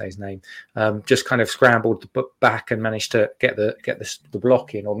however you say his name, just kind of scrambled back and managed to get the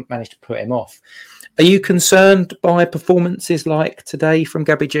block in, or managed to put him off. Are you concerned by performances like today from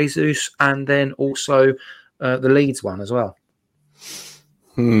Gabby Jesus, and then also the Leeds one as well?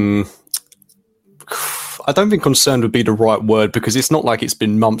 I don't think concerned would be the right word, because it's not like it's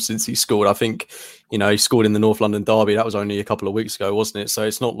been months since he scored. I think, he scored in the North London derby. That was only a couple of weeks ago, wasn't it? So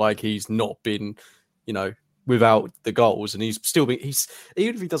it's not like he's not been, without the goals, and even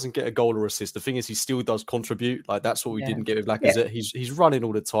if he doesn't get a goal or assist, the thing is he still does contribute. Like, that's what we didn't get with Lacazette. He's running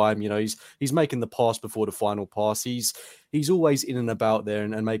all the time. He's making the pass before the final pass. He's always in and about there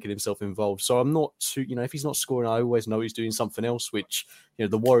and making himself involved. So I'm not too, if he's not scoring, I always know he's doing something else, which,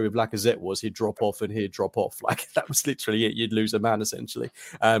 the worry with Lacazette was he'd drop off and he'd drop off. Like, that was literally it. You'd lose a man, essentially.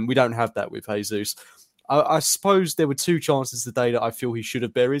 We don't have that with Jesus. I suppose there were 2 chances today that I feel he should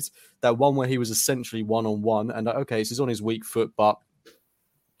have buried. That one where he was essentially one-on-one, and okay, this is on his weak foot, but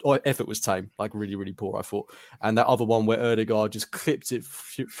effort was tame, like really, really poor, I thought. And that other one where Ødegaard just clipped it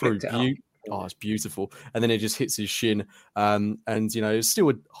through. It's beautiful. And then it just hits his shin. And, it's still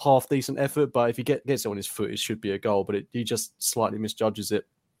a half decent effort, but if he gets it on his foot, it should be a goal, but he just slightly misjudges it.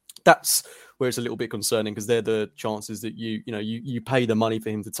 That's where it's a little bit concerning, because they're the chances that you pay the money for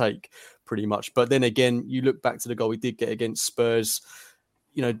him to take, pretty much. But then again, you look back to the goal we did get against Spurs.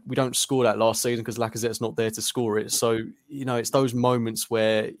 We don't score that last season because Lacazette's not there to score it. So, it's those moments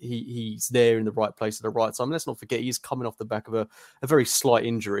where he's there in the right place at the right time. Let's not forget, he's coming off the back of a very slight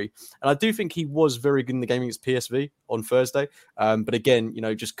injury. And I do think he was very good in the game against PSV on Thursday. But again,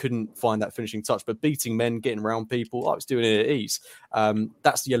 just couldn't find that finishing touch. But beating men, getting around people, I was doing it at ease.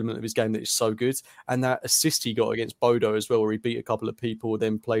 That's the element of his game that is so good. And that assist he got against Bodo as well, where he beat a couple of people,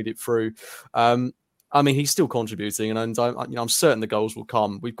 then played it through. He's still contributing, and I'm certain the goals will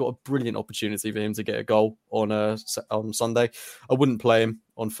come. We've got a brilliant opportunity for him to get a goal on Sunday. I wouldn't play him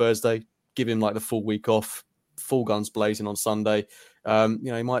on Thursday. Give him like the full week off, full guns blazing on Sunday.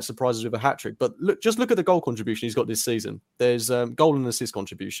 He might surprise us with a hat-trick. But just look at the goal contribution he's got this season. There's goal and assist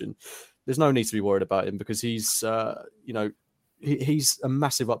contribution. There's no need to be worried about him, because he's he's a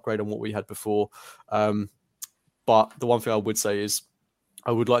massive upgrade on what we had before. But the one thing I would say is,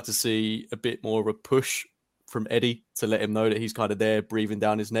 I would like to see a bit more of a push from Eddie to let him know that he's kind of there, breathing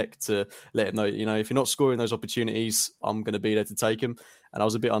down his neck, to let him know, if you're not scoring those opportunities, I'm going to be there to take him. And I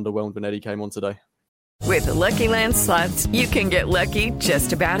was a bit underwhelmed when Eddie came on today. With the Lucky Land Slots, you can get lucky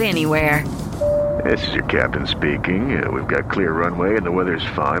just about anywhere. This is your captain speaking. We've got clear runway and the weather's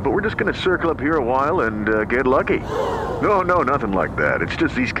fine, but we're just going to circle up here a while and get lucky. No, nothing like that. It's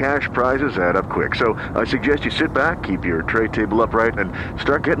just these cash prizes add up quick. So I suggest you sit back, keep your tray table upright, and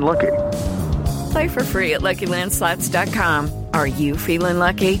start getting lucky. Play for free at LuckyLandSlots.com. Are you feeling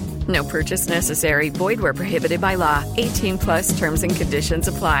lucky? No purchase necessary. Void where prohibited by law. 18+ terms and conditions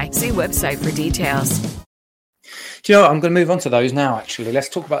apply. See website for details. Do you know what? I'm going to move on to those now, actually. Let's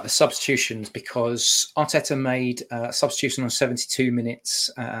talk about the substitutions, because Arteta made a substitution on 71 minutes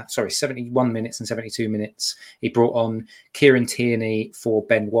and 72 minutes. He brought on Kieran Tierney for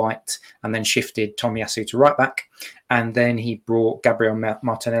Ben White, and then shifted Tomiyasu to right back. And then he brought Gabriel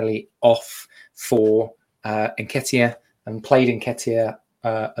Martinelli off for Nketiah, and played Nketiah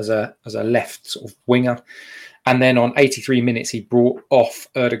as a left sort of winger. And then on 83 minutes, he brought off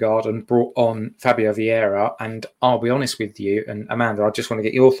Ødegaard and brought on Fabio Vieira. And I'll be honest with you, and Amanda, I just want to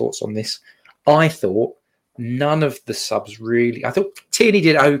get your thoughts on this. I thought none of the subs really... I thought Tierney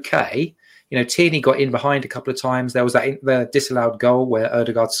did okay. Tierney got in behind a couple of times. There was the disallowed goal where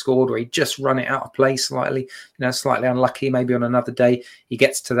Ødegaard scored, where he just run it out of play slightly, slightly unlucky. Maybe on another day he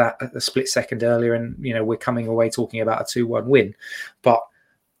gets to that a split second earlier, and we're coming away talking about a 2-1 win. But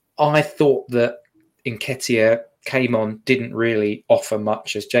I thought that Nketiah came on, didn't really offer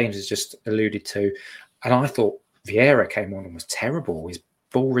much, as James has just alluded to, and I thought Vieira came on and was terrible. His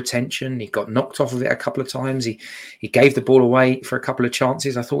ball retention, he got knocked off of it a couple of times. He gave the ball away for a couple of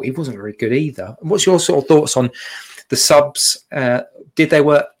chances. I thought he wasn't very good either. What's your sort of thoughts on the subs? Did they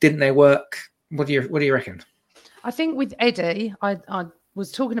work? Didn't they work? What do you reckon? I think with Eddie, I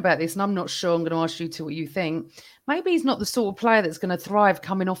was talking about this, and I'm not sure. I'm going to ask you what you think. Maybe he's not the sort of player that's going to thrive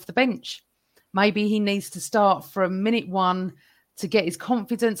coming off the bench. Maybe he needs to start from minute one to get his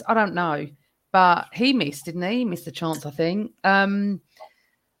confidence. I don't know. But he missed, didn't he? He missed the chance, I think.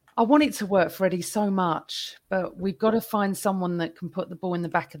 I want it to work for Eddie so much, but we've got to find someone that can put the ball in the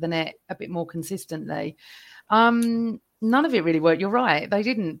back of the net a bit more consistently. None of it really worked. You're right. They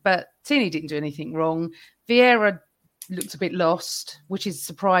didn't. But Tierney didn't do anything wrong. Vieira looked a bit lost, which is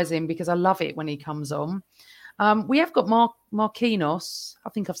surprising because I love it when he comes on. We have got Marquinhos. I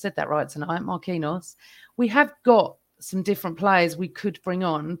think I've said that right tonight, Marquinhos. We have got some different players we could bring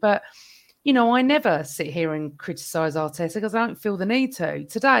on, but I never sit here and criticise Arteta because I don't feel the need to.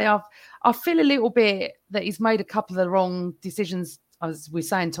 Today, I feel a little bit that he's made a couple of the wrong decisions. As we're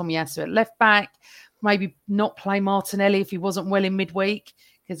saying, Tomiyasu at left back, maybe not play Martinelli if he wasn't well in midweek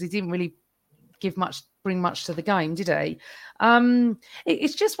because he didn't really bring much to the game, did he?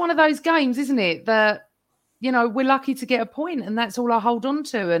 It's just one of those games, isn't it? That we're lucky to get a point, and that's all I hold on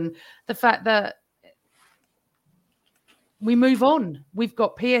to. And the fact that we move on. We've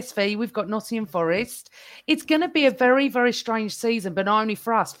got PSV. We've got Nottingham Forest. It's going to be a very, very strange season, but not only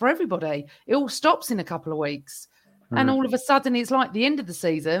for us, for everybody. It all stops in a couple of weeks. And all of a sudden, it's like the end of the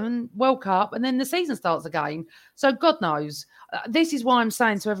season, World Cup, and then the season starts again. So God knows. This is why I'm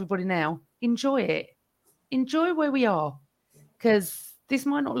saying to everybody now, enjoy it. Enjoy where we are, because this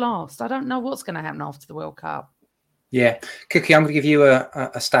might not last. I don't know what's going to happen after the World Cup. Yeah. Cookie, I'm going to give you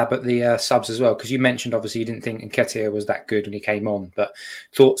a stab at the subs as well, because you mentioned, obviously, you didn't think Nketiah was that good when he came on, but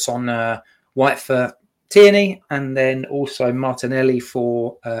thoughts on White for Tierney, and then also Martinelli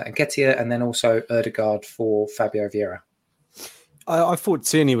for Nketiah, and then also Ødegaard for Fabio Vieira? I thought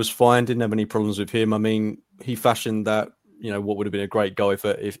Tierney was fine, didn't have any problems with him. I mean, he fashioned that, what would have been a great goal if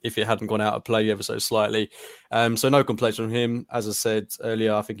it hadn't gone out of play ever so slightly. So no complaints from him. As I said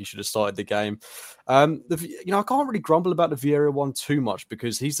earlier, I think he should have started the game. I can't really grumble about the Vieira one too much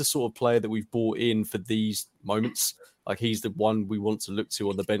because he's the sort of player that we've brought in for these moments. Like he's the one we want to look to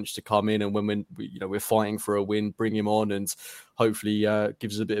on the bench to come in, and when we're fighting for a win, bring him on and hopefully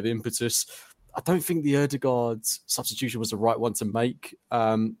gives us a bit of impetus. I don't think the Ødegaard substitution was the right one to make,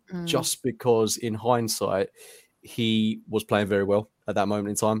 just because in hindsight, he was playing very well at that moment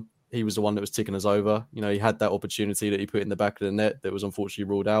in time. He was the one that was ticking us over. He had that opportunity that he put in the back of the net that was unfortunately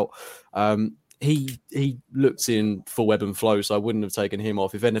ruled out. He looked in full ebb and flow, so I wouldn't have taken him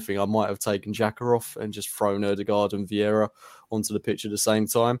off. If anything, I might have taken Xhaka off and just thrown Ødegaard and Vieira onto the pitch at the same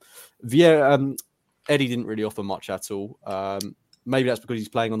time. Eddie didn't really offer much at all. Maybe that's because he's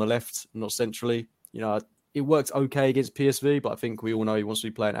playing on the left, not centrally. It worked okay against PSV, but I think we all know he wants to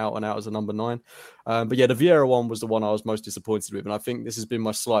be playing out and out as a number 9. But yeah, the Vieira one was the one I was most disappointed with. And I think this has been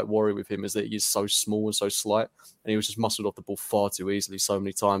my slight worry with him, is that he is so small and so slight. And he was just muscled off the ball far too easily so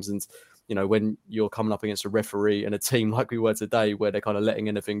many times. And, when you're coming up against a referee and a team like we were today, where they're kind of letting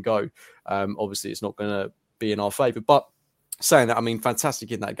anything go, obviously it's not going to be in our favour. But saying that, I mean,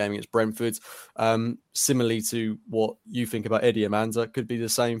 fantastic in that game against Brentford. Similarly to what you think about Eddie, Amanda, could be the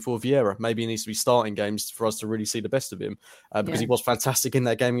same for Vieira. Maybe he needs to be starting games for us to really see the best of him, because he was fantastic in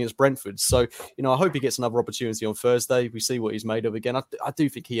that game against Brentford. So, I hope he gets another opportunity on Thursday. We see what he's made of again. I do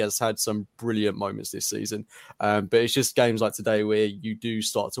think he has had some brilliant moments this season, but it's just games like today where you do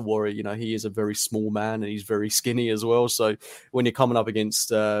start to worry. He is a very small man and he's very skinny as well. So when you're coming up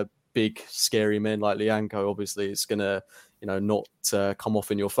against big, scary men like Lianco, obviously it's going to not come off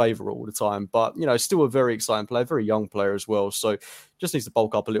in your favour all the time. But, still a very exciting player, very young player as well. So just needs to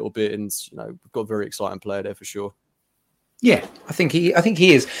bulk up a little bit, and, we've got a very exciting player there for sure. Yeah, I think he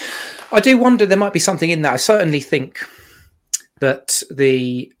is. I do wonder, there might be something in that. I certainly think that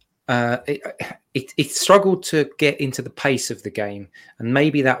it struggled to get into the pace of the game, and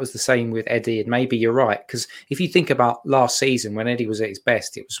maybe that was the same with Eddie. And maybe you're right, because if you think about last season when Eddie was at his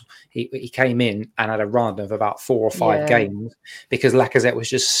best, he came in and had a run of about 4 or 5 games because Lacazette was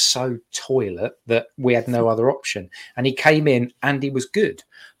just so toilet that we had no other option, and he came in and he was good.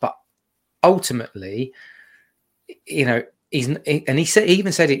 But ultimately, he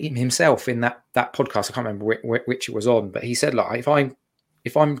even said it himself in that podcast. I can't remember which it was on, but he said, like,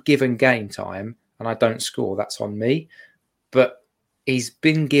 if I'm given game time and I don't score, that's on me. But he's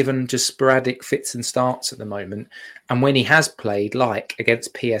been given just sporadic fits and starts at the moment. And when he has played, like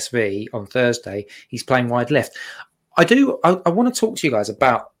against PSV on Thursday, he's playing wide left. I want to talk to you guys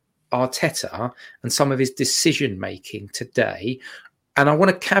about Arteta and some of his decision making today. And I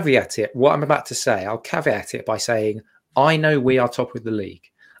want to caveat it. What I'm about to say, I'll caveat it by saying, I know we are top of the league.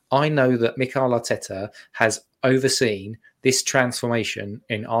 I know that Mikel Arteta has overseen this transformation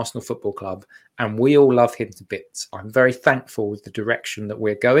in Arsenal Football Club, and we all love him to bits. I'm very thankful with the direction that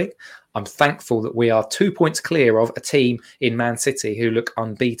we're going. I'm thankful that we are 2 points clear of a team in Man City who look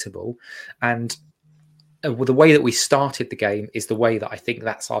unbeatable. And the way that we started the game is the way that I think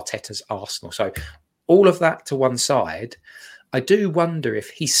that's Arteta's Arsenal. So all of that to one side, I do wonder if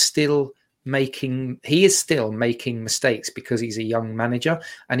he is still making mistakes because he's a young manager,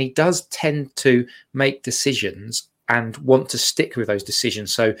 and he does tend to make decisions and want to stick with those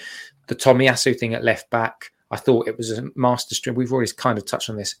decisions. So the Tomiyasu thing at left back, I thought it was a masterstroke. We've always kind of touched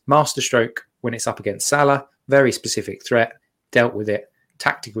on this. Masterstroke when it's up against Salah, very specific threat, dealt with it,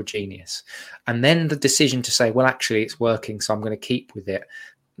 tactical genius. And then the decision to say, well, actually it's working, so I'm going to keep with it.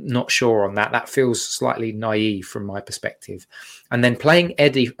 Not sure on that. That feels slightly naive from my perspective. And then playing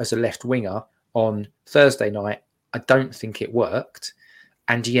Eddie as a left winger on Thursday night, I don't think it worked.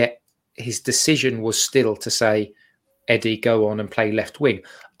 And yet his decision was still to say, Eddie, go on and play left wing.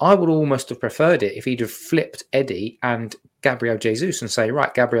 I would almost have preferred it if he'd have flipped Eddie and Gabriel Jesus and say,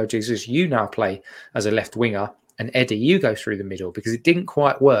 right, Gabriel Jesus, you now play as a left winger, and Eddie, you go through the middle, because it didn't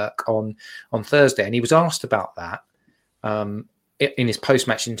quite work on Thursday. And he was asked about that in his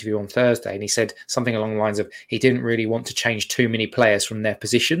post-match interview on Thursday, and he said something along the lines of he didn't really want to change too many players from their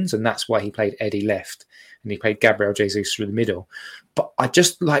positions, and that's why he played Eddie left and he played Gabriel Jesus through the middle. But I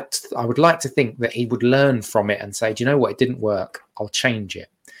would like to think that he would learn from it and say, do you know what, it didn't work, I'll change it.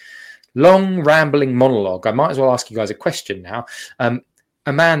 Long rambling monologue. I might as well ask you guys a question now.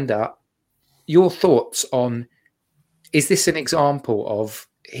 Amanda, your thoughts on, is this an example of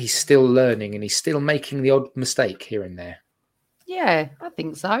he's still learning and he's still making the odd mistake here and there? Yeah, I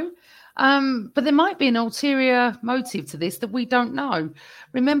think so. But there might be an ulterior motive to this that we don't know.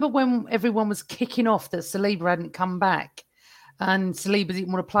 Remember when everyone was kicking off that Saliba hadn't come back and Saliba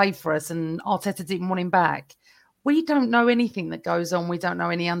didn't want to play for us and Arteta didn't want him back? We don't know anything that goes on. We don't know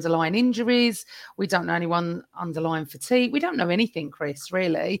any underlying injuries. We don't know anyone underlying fatigue. We don't know anything, Chris,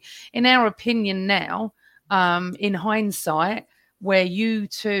 really. In our opinion now, in hindsight, where you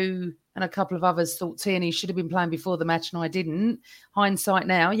two and a couple of others thought Tierney should have been playing before the match and I didn't. Hindsight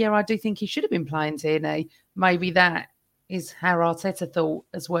now, yeah, I do think he should have been playing Tierney. Maybe that is how Arteta thought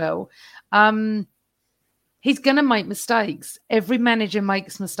as well. He's going to make mistakes. Every manager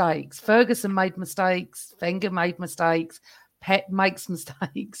makes mistakes. Ferguson made mistakes. Wenger made mistakes. Pep makes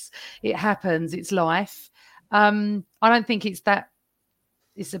mistakes. It happens. It's life. I don't think it's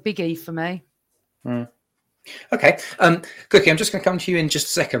a biggie for me. Okay. Cookie, I'm just going to come to you in just a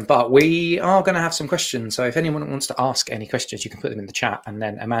second, but we are going to have some questions. So if anyone wants to ask any questions, you can put them in the chat and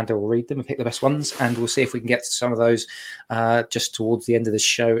then Amanda will read them and pick the best ones. And we'll see if we can get to some of those just towards the end of the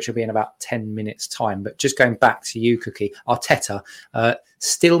show, which will be in about 10 minutes time. But just going back to you, Cookie, Arteta,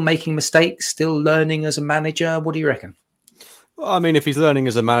 still making mistakes, still learning as a manager. What do you reckon? I mean, if he's learning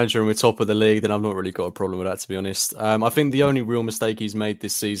as a manager and we're top of the league, then I've not really got a problem with that, to be honest. I think the only real mistake he's made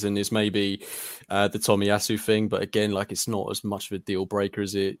this season is maybe the Tomiyasu thing. But again, like, it's not as much of a deal breaker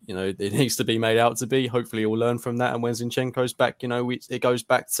as it needs to be made out to be. Hopefully he'll learn from that. And when Zinchenko's back, it goes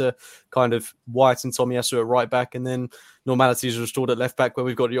back to kind of White and Tomiyasu at right back. And then normality is restored at left back, where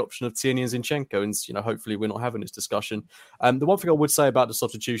we've got the option of Tierney and Zinchenko. And, hopefully we're not having this discussion. The one thing I would say about the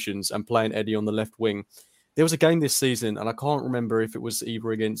substitutions and playing Eddie on the left wing, there was a game this season, and I can't remember if it was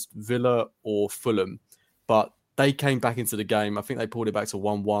either against Villa or Fulham, but they came back into the game. I think they pulled it back to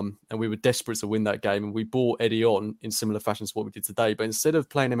 1-1, and we were desperate to win that game, and we brought Eddie on in similar fashion to what we did today. But instead of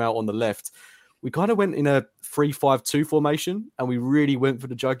playing him out on the left, we kind of went in a 3-5-2 formation, and we really went for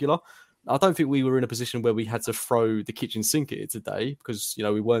the jugular. I don't think we were in a position where we had to throw the kitchen sink at it today because,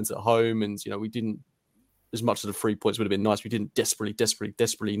 we weren't at home and, we didn't, as much as the 3 points would have been nice, we didn't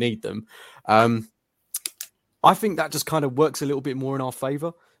desperately need them. I think that just kind of works a little bit more in our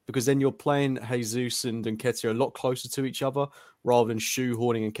favour because then you're playing Jesus and Nketiah a lot closer to each other rather than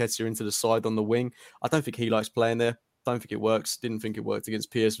shoehorning Nketiah into the side on the wing. I don't think he likes playing there. Don't think it works. Didn't think it worked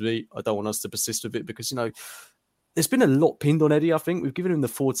against PSV. I don't want us to persist with it because, there's been a lot pinned on Eddie, I think. We've given him the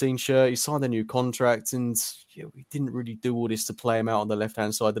 14 shirt. He signed a new contract and we didn't really do all this to play him out on the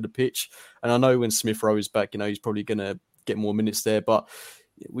left-hand side of the pitch. And I know when Smith Rowe is back, he's probably going to get more minutes there. But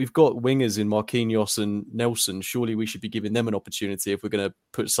we've got wingers in Marquinhos and Nelson. Surely we should be giving them an opportunity if we're going to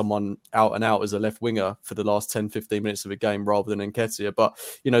put someone out and out as a left winger for the last 10, 15 minutes of a game rather than Nketiah. But,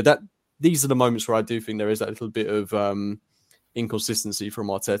 these are the moments where I do think there is that little bit of inconsistency from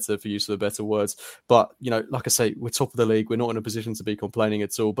Arteta, for use of better words. But, like I say, we're top of the league. We're not in a position to be complaining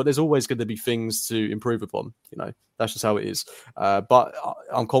at all. But there's always going to be things to improve upon. That's just how it is. But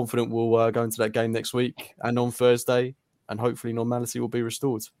I'm confident we'll go into that game next week and on Thursday, and hopefully normality will be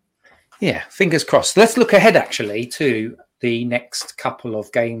restored. Yeah, fingers crossed. Let's look ahead, actually, to the next couple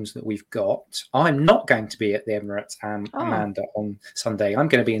of games that we've got. I'm not going to be at the Emirates and Amanda on Sunday. I'm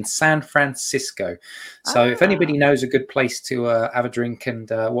going to be in San Francisco. So if anybody knows a good place to have a drink and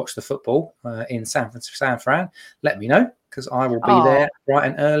watch the football in San Fran, let me know, because I will be there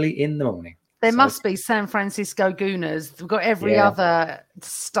bright and early in the morning. There must be San Francisco Gooners. We've got every other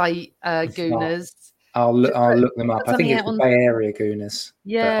state Gooners. I'll look them up. I think it's the Bay Area Gooners.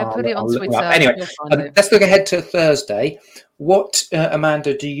 Yeah, put it on Twitter. Anyway, let's look ahead to Thursday. What,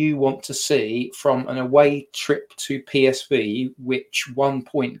 Amanda, do you want to see from an away trip to PSV, which 1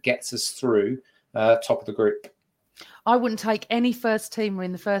 point gets us through top of the group? I wouldn't take any first teamer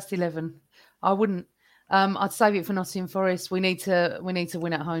in the first 11. I wouldn't. I'd save it for Nottingham Forest. We need to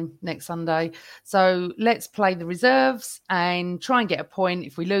win at home next Sunday. So let's play the reserves and try and get a point.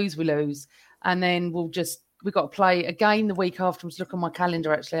 If we lose, we lose. And then we've got to play a game the week after. Let's look on my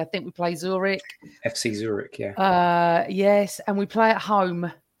calendar, actually. I think we play Zurich. FC Zurich, yeah. Yes, and we play at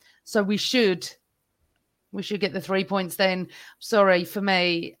home. So we should get the 3 points then. Sorry, for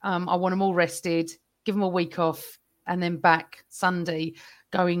me, I want them all rested, give them a week off, and then back Sunday,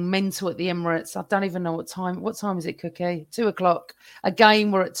 going mental at the Emirates. I don't even know what time. What time is it, Cookie? 2:00.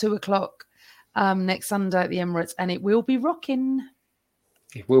 Again, we're at 2:00 next Sunday at the Emirates, and it will be rocking.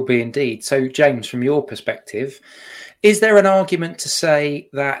 It will be indeed. So, James, from your perspective, is there an argument to say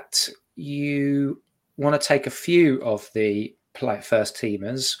that you want to take a few of the first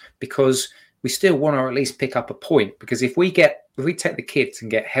teamers because we still want to at least pick up a point? Because if we take the kids and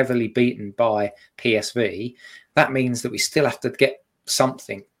get heavily beaten by PSV, that means that we still have to get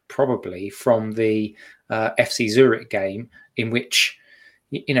something probably from the FC Zurich game, in which,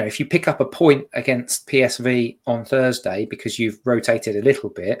 if you pick up a point against PSV on Thursday because you've rotated a little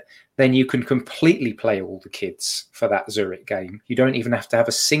bit, then you can completely play all the kids for that Zurich game. You don't even have to have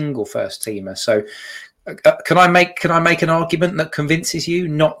a single first teamer. So can I make an argument that convinces you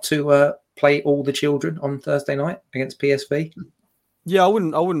not to play all the children on Thursday night against PSV? Yeah, I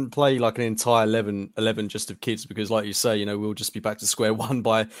wouldn't play like an entire 11 just of kids, because like you say, we'll just be back to square one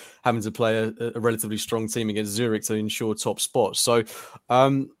by having to play a relatively strong team against Zurich to ensure top spots. So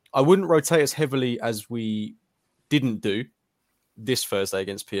I wouldn't rotate as heavily as we didn't do this Thursday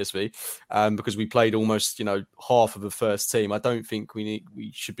against PSV because we played almost, half of the first team. I don't think we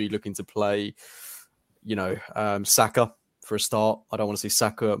should be looking to play, Saka for a start. I don't want to see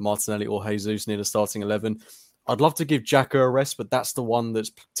Saka, Martinelli or Jesus near the starting 11. I'd love to give Xhaka a rest, but that's the one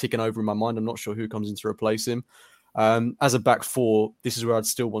that's ticking over in my mind. I'm not sure who comes in to replace him. As a back four, this is where I'd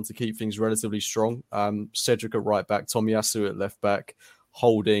still want to keep things relatively strong. Cedric at right back, Tomiyasu at left back,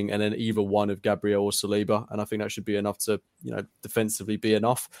 Holding, and then either one of Gabriel or Saliba. And I think that should be enough to, defensively be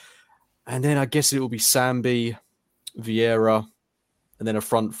enough. And then I guess it will be Sambi, Vieira, and then a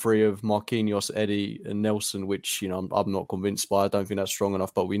front three of Marquinhos, Eddie, and Nelson, which, I'm not convinced by. I don't think that's strong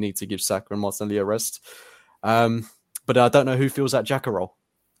enough, but we need to give Saka and Martinelli a rest. But I don't know who feels that Xhaka role.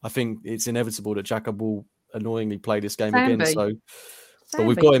 I think it's inevitable that Xhaka will annoyingly play this game again. So, but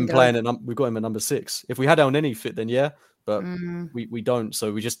we've got him playing we've got him at number 6. If we had El Neni fit, then yeah, but we don't.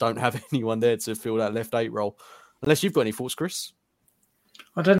 So we just don't have anyone there to fill that left 8 role. Unless you've got any thoughts, Chris.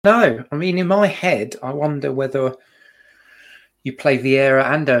 I don't know. I mean, in my head, I wonder whether you play Vieira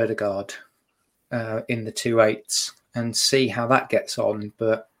and Odegaard in the 2-8s and see how that gets on,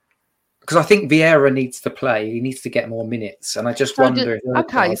 but. Because I think Vieira needs to play. He needs to get more minutes. And I just wonder...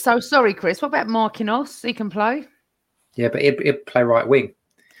 So sorry, Chris. What about Marquinhos? He can play? Yeah, but he'd play right wing.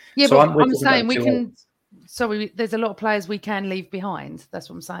 Yeah, so but I'm saying we can... Sorry, there's a lot of players we can leave behind. That's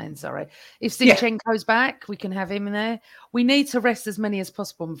what I'm saying, sorry. If Zinchenko's back, we can have him in there. We need to rest as many as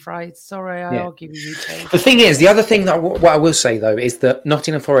possible, I'm afraid. Sorry, I argue with you too. The thing is, the other thing that what I will say, though, is that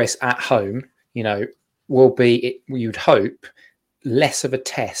Nottingham Forest at home, will be, you'd hope, less of a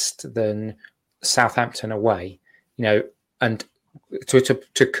test than Southampton away, and to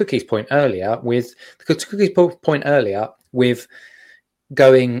Cookie's point earlier with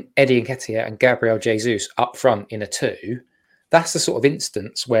going Eddie Nketiah and Gabriel Jesus up front in a 2, that's the sort of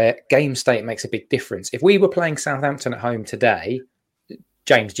instance where game state makes a big difference. If we were playing Southampton at home today,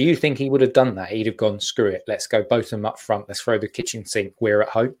 James, do you think he would have done that? He'd have gone, screw it, let's go both of them up front. Let's throw the kitchen sink. We're at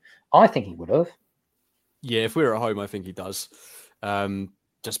home. I think he would have. Yeah, if we're at home, I think he does.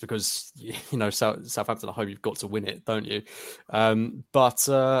 Just because, Southampton at home, you've got to win it, don't you? But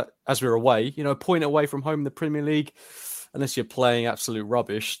as we're away, a point away from home in the Premier League, unless you're playing absolute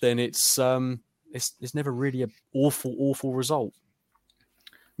rubbish, then it's never really an awful result.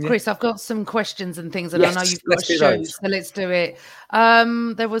 Chris, I've got some questions and things, and I know you've got to shoot, so let's do it.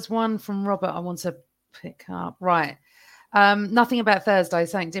 There was one from Robert I want to pick up. Right. Nothing about Thursday,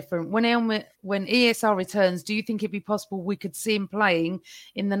 something different. When ESR returns, do you think it'd be possible we could see him playing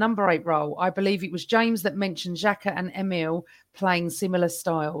in the number 8 role? I believe it was James that mentioned Xhaka and Emil playing similar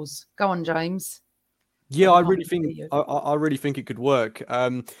styles. Go on, James. Yeah, I really think it could work.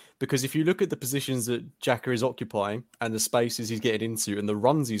 Because if you look at the positions that Xhaka is occupying and the spaces he's getting into and the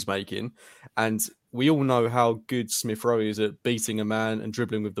runs he's making, and we all know how good Smith Rowe is at beating a man and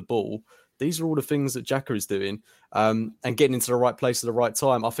dribbling with the ball. These are all the things that Xhaka is doing, and getting into the right place at the right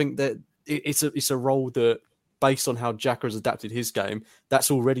time. I think that it's a role that, based on how Xhaka has adapted his game,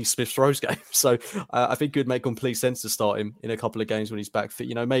 that's already Smith Rowe's game. So I think it would make complete sense to start him in a couple of games when he's back fit.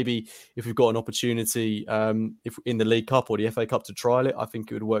 Maybe if we've got an opportunity, if in the League Cup or the FA Cup to trial it, I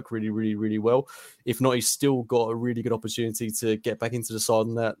think it would work really, really, really well. If not, he's still got a really good opportunity to get back into the side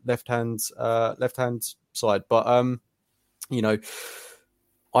on that left hand side. But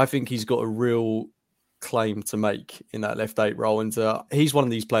I think he's got a real claim to make in that left 8 role, and he's one of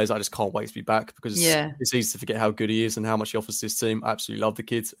these players I just can't wait to be back, because it's easy to forget how good he is and how much he offers to this team. I absolutely love the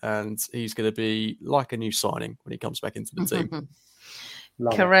kid, and he's going to be like a new signing when he comes back into the team.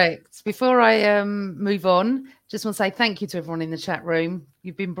 Correct. Before I move on, just want to say thank you to everyone in the chat room.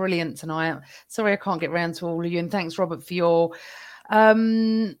 You've been brilliant tonight. Sorry I can't get round to all of you, and thanks Robert for your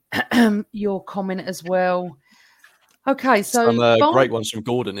comment as well. Okay, so some great ones from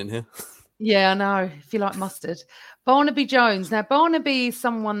Gordon in here. Yeah, I know. If you like mustard. Barnaby Jones. Now, Barnaby is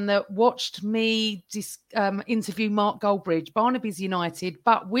someone that watched me interview Mark Goldbridge. Barnaby's United,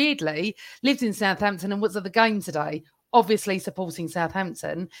 but weirdly lived in Southampton and was at the game today, obviously supporting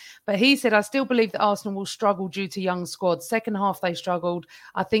Southampton. But he said, I still believe that Arsenal will struggle due to young squads. Second half, they struggled,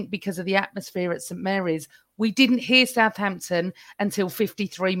 I think, because of the atmosphere at St Mary's. We didn't hear Southampton until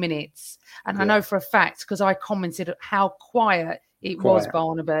 53 minutes. And I know for a fact, because I commented how quiet it was,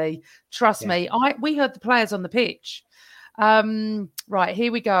 Barnaby. Trust me, we heard the players on the pitch. Right,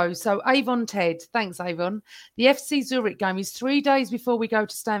 here we go. So Avon Ted, thanks Avon. The FC Zurich game is 3 days before we go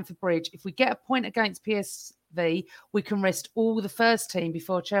to Stamford Bridge. If we get a point against PSV, we can rest all the first team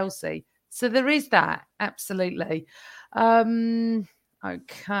before Chelsea. So there is that, absolutely.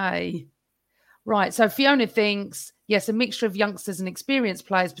 Okay. Right, so Fiona thinks, yes, a mixture of youngsters and experienced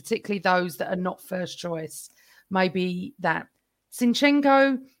players, particularly those that are not first choice. Maybe that.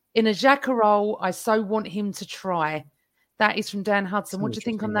 Zinchenko in a Xhaka role, I so want him to try. That is from Dan Hudson. What do you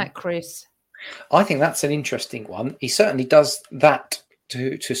think on that, Chris? I think that's an interesting one. He certainly does that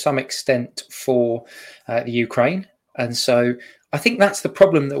to some extent for the Ukraine. And so I think that's the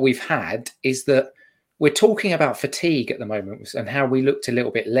problem that we've had, is that we're talking about fatigue at the moment and how we looked a little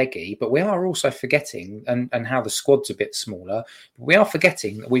bit leggy, but we are also forgetting, and how the squad's a bit smaller, but we are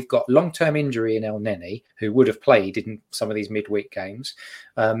forgetting that we've got long-term injury in El Neni, who would have played in some of these midweek games.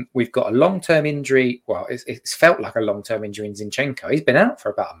 We've got a long-term injury. Well, it's felt like a long-term injury in Zinchenko. He's been out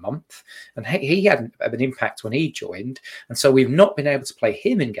for about a month, and he had an impact when he joined. And so we've not been able to play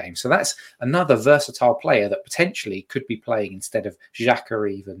him in games. So that's another versatile player that potentially could be playing instead of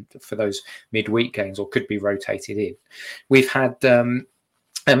Xhaka even for those midweek games, or could be rotated in. We've had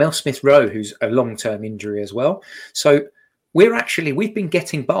Emil Smith Rowe, who's a long-term injury as well. So we've been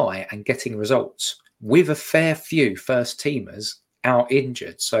getting by and getting results with a fair few first teamers out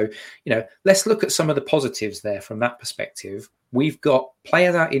injured. So, let's look at some of the positives there from that perspective. We've got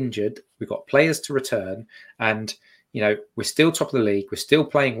players out injured, we've got players to return, and we're still top of the league. We're still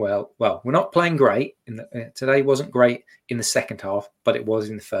playing well. Well, we're not playing great. Today wasn't great in the second half, but it was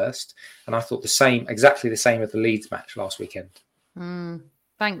in the first. And I thought exactly the same with the Leeds match last weekend.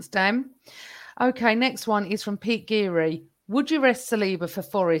 Thanks, Dan. Okay, next one is from Pete Geary. Would you rest Saliba for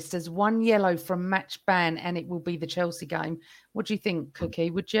Forest as 1 yellow from match ban, and it will be the Chelsea game? What do you think, Cookie?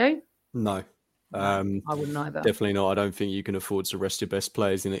 Would you? No. I wouldn't either. Definitely not. I don't think you can afford to rest your best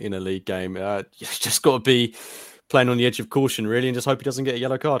players in a league game. You've just got to be playing on the edge of caution, really, and just hope he doesn't get a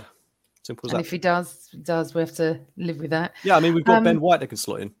yellow card. Simple as that. And if he does, we have to live with that. Yeah, I mean, we've got Ben White that can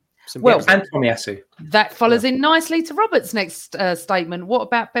slot in. And Tomiyasu. That follows in nicely to Robert's next statement. What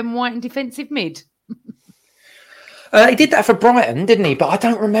about Ben White in defensive mid? He did that for Brighton, didn't he? But I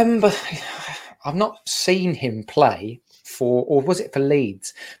don't remember. I've not seen him play or was it for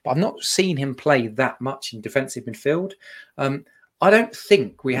Leeds? But I've not seen him play that much in defensive midfield. I don't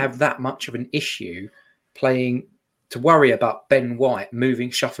think we have that much of an issue playing to worry about Ben White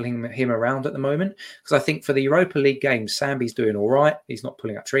shuffling him around at the moment. Because I think for the Europa League games, Sambi's doing all right. He's not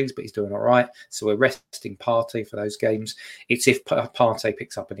pulling up trees, but he's doing all right. So we're resting Partey for those games. It's if Partey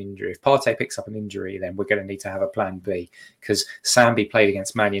picks up an injury. If Partey picks up an injury, then we're going to need to have a plan B. Because Sambi played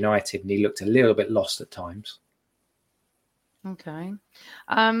against Man United and he looked a little bit lost at times. Okay.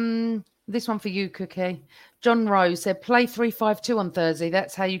 This one for you, Cookie. John Rose said, play 3-5-2 on Thursday.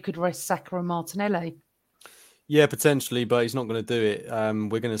 That's how you could rest Saka and Martinelli. Yeah, potentially, but he's not going to do it.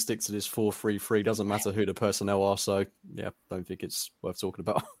 We're going to stick to this 4-3-3. Doesn't matter who the personnel are. So, yeah, don't think it's worth talking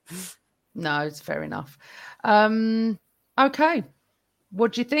about. No, it's fair enough. Okay.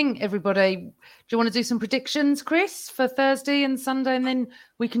 What do you think, everybody? Do you want to do some predictions, Chris, for Thursday and Sunday, and then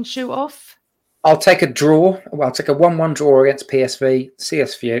we can shoot off? I'll take a draw. Well, I'll take a 1-1 draw against PSV, see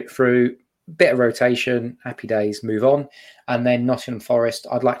us through, bit of rotation, happy days, move on. And then Nottingham Forest,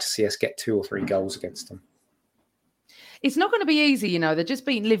 I'd like to see us get 2 or 3 goals against them. It's not going to be easy, you know. They're just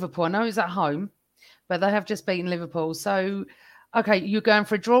beating Liverpool. I know it's at home, but they have just beaten Liverpool. So, okay, you're going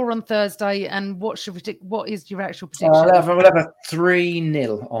for a draw on Thursday. And what is your actual prediction? We'll have a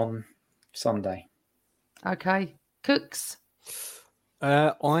 3-0 on Sunday. Okay. Cooks?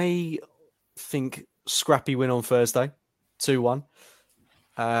 I think scrappy win on Thursday, 2-1.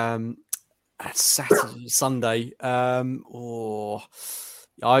 Saturday, Sunday. I think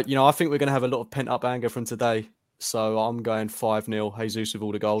we're going to have a lot of pent-up anger from today. So I'm going 5-0, Jesus with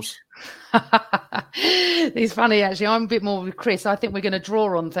all the goals. It's funny, actually. I'm a bit more with Chris. I think we're going to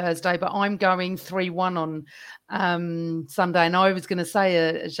draw on Thursday, but I'm going 3-1 on Sunday. And I was going to say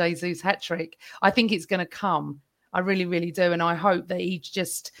a Jesus hat-trick. I think it's going to come. I really, really do. And I hope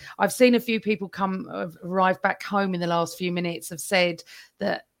that I've seen a few people arrive back home in the last few minutes, have said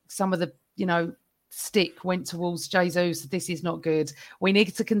that some of the, stick went towards Jesus. This is not good. We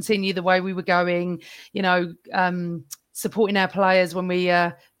need to continue the way we were going, supporting our players when we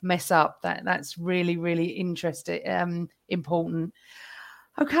mess up. That's really, really interesting, important.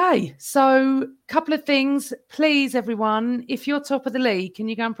 Okay, so a couple of things. Please, everyone, if you're top of the league, can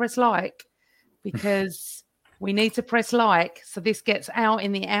you go and press like? Because we need to press like so this gets out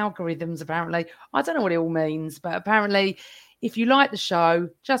in the algorithms, apparently. I don't know what it all means, but apparently if you like the show,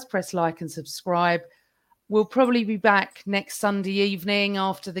 just press like and subscribe. We'll probably be back next Sunday evening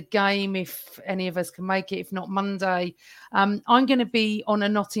after the game, if any of us can make it, if not Monday. I'm going to be on a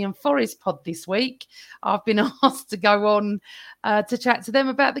Nottingham Forest pod this week. I've been asked to go on to chat to them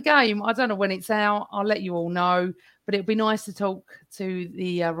about the game. I don't know when it's out. I'll let you all know. But it'll be nice to talk to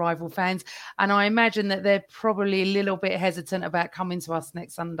the rival fans. And I imagine that they're probably a little bit hesitant about coming to us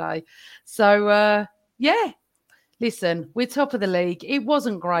next Sunday. So, yeah. Listen, we're top of the league. It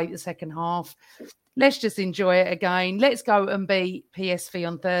wasn't great the second half. Let's just enjoy it again. Let's go and beat PSV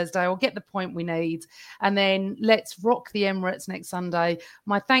on Thursday or get the point we need. And then let's rock the Emirates next Sunday.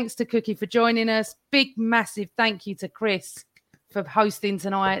 My thanks to Cookie for joining us. Big, massive thank you to Chris for hosting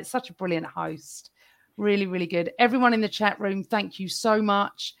tonight. Such a brilliant host. Really, really good. Everyone in the chat room, thank you so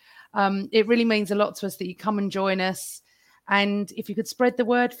much. It really means a lot to us that you come and join us. And if you could spread the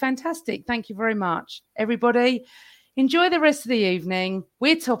word, fantastic. Thank you very much. Everybody, enjoy the rest of the evening.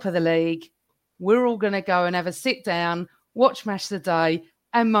 We're top of the league. We're all going to go and have a sit down, watch Match of the Day,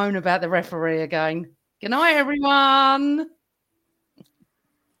 and moan about the referee again. Good night, everyone.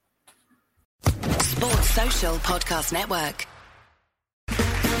 Sports Social Podcast Network.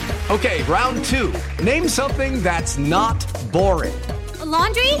 Okay, round 2. Name something that's not boring. A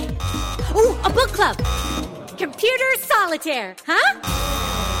laundry? Ooh, a book club. Computer solitaire, huh?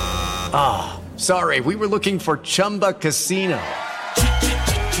 Ah, sorry, we were looking for Chumba Casino.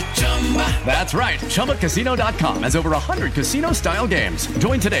 That's right, ChumbaCasino.com has over 100 casino-style games.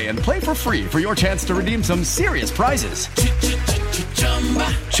 Join today and play for free for your chance to redeem some serious prizes.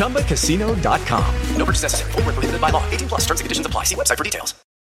 ChumbaCasino.com. No purchase necessary. Void where prohibited by law. 18+ terms and conditions apply. See website for details.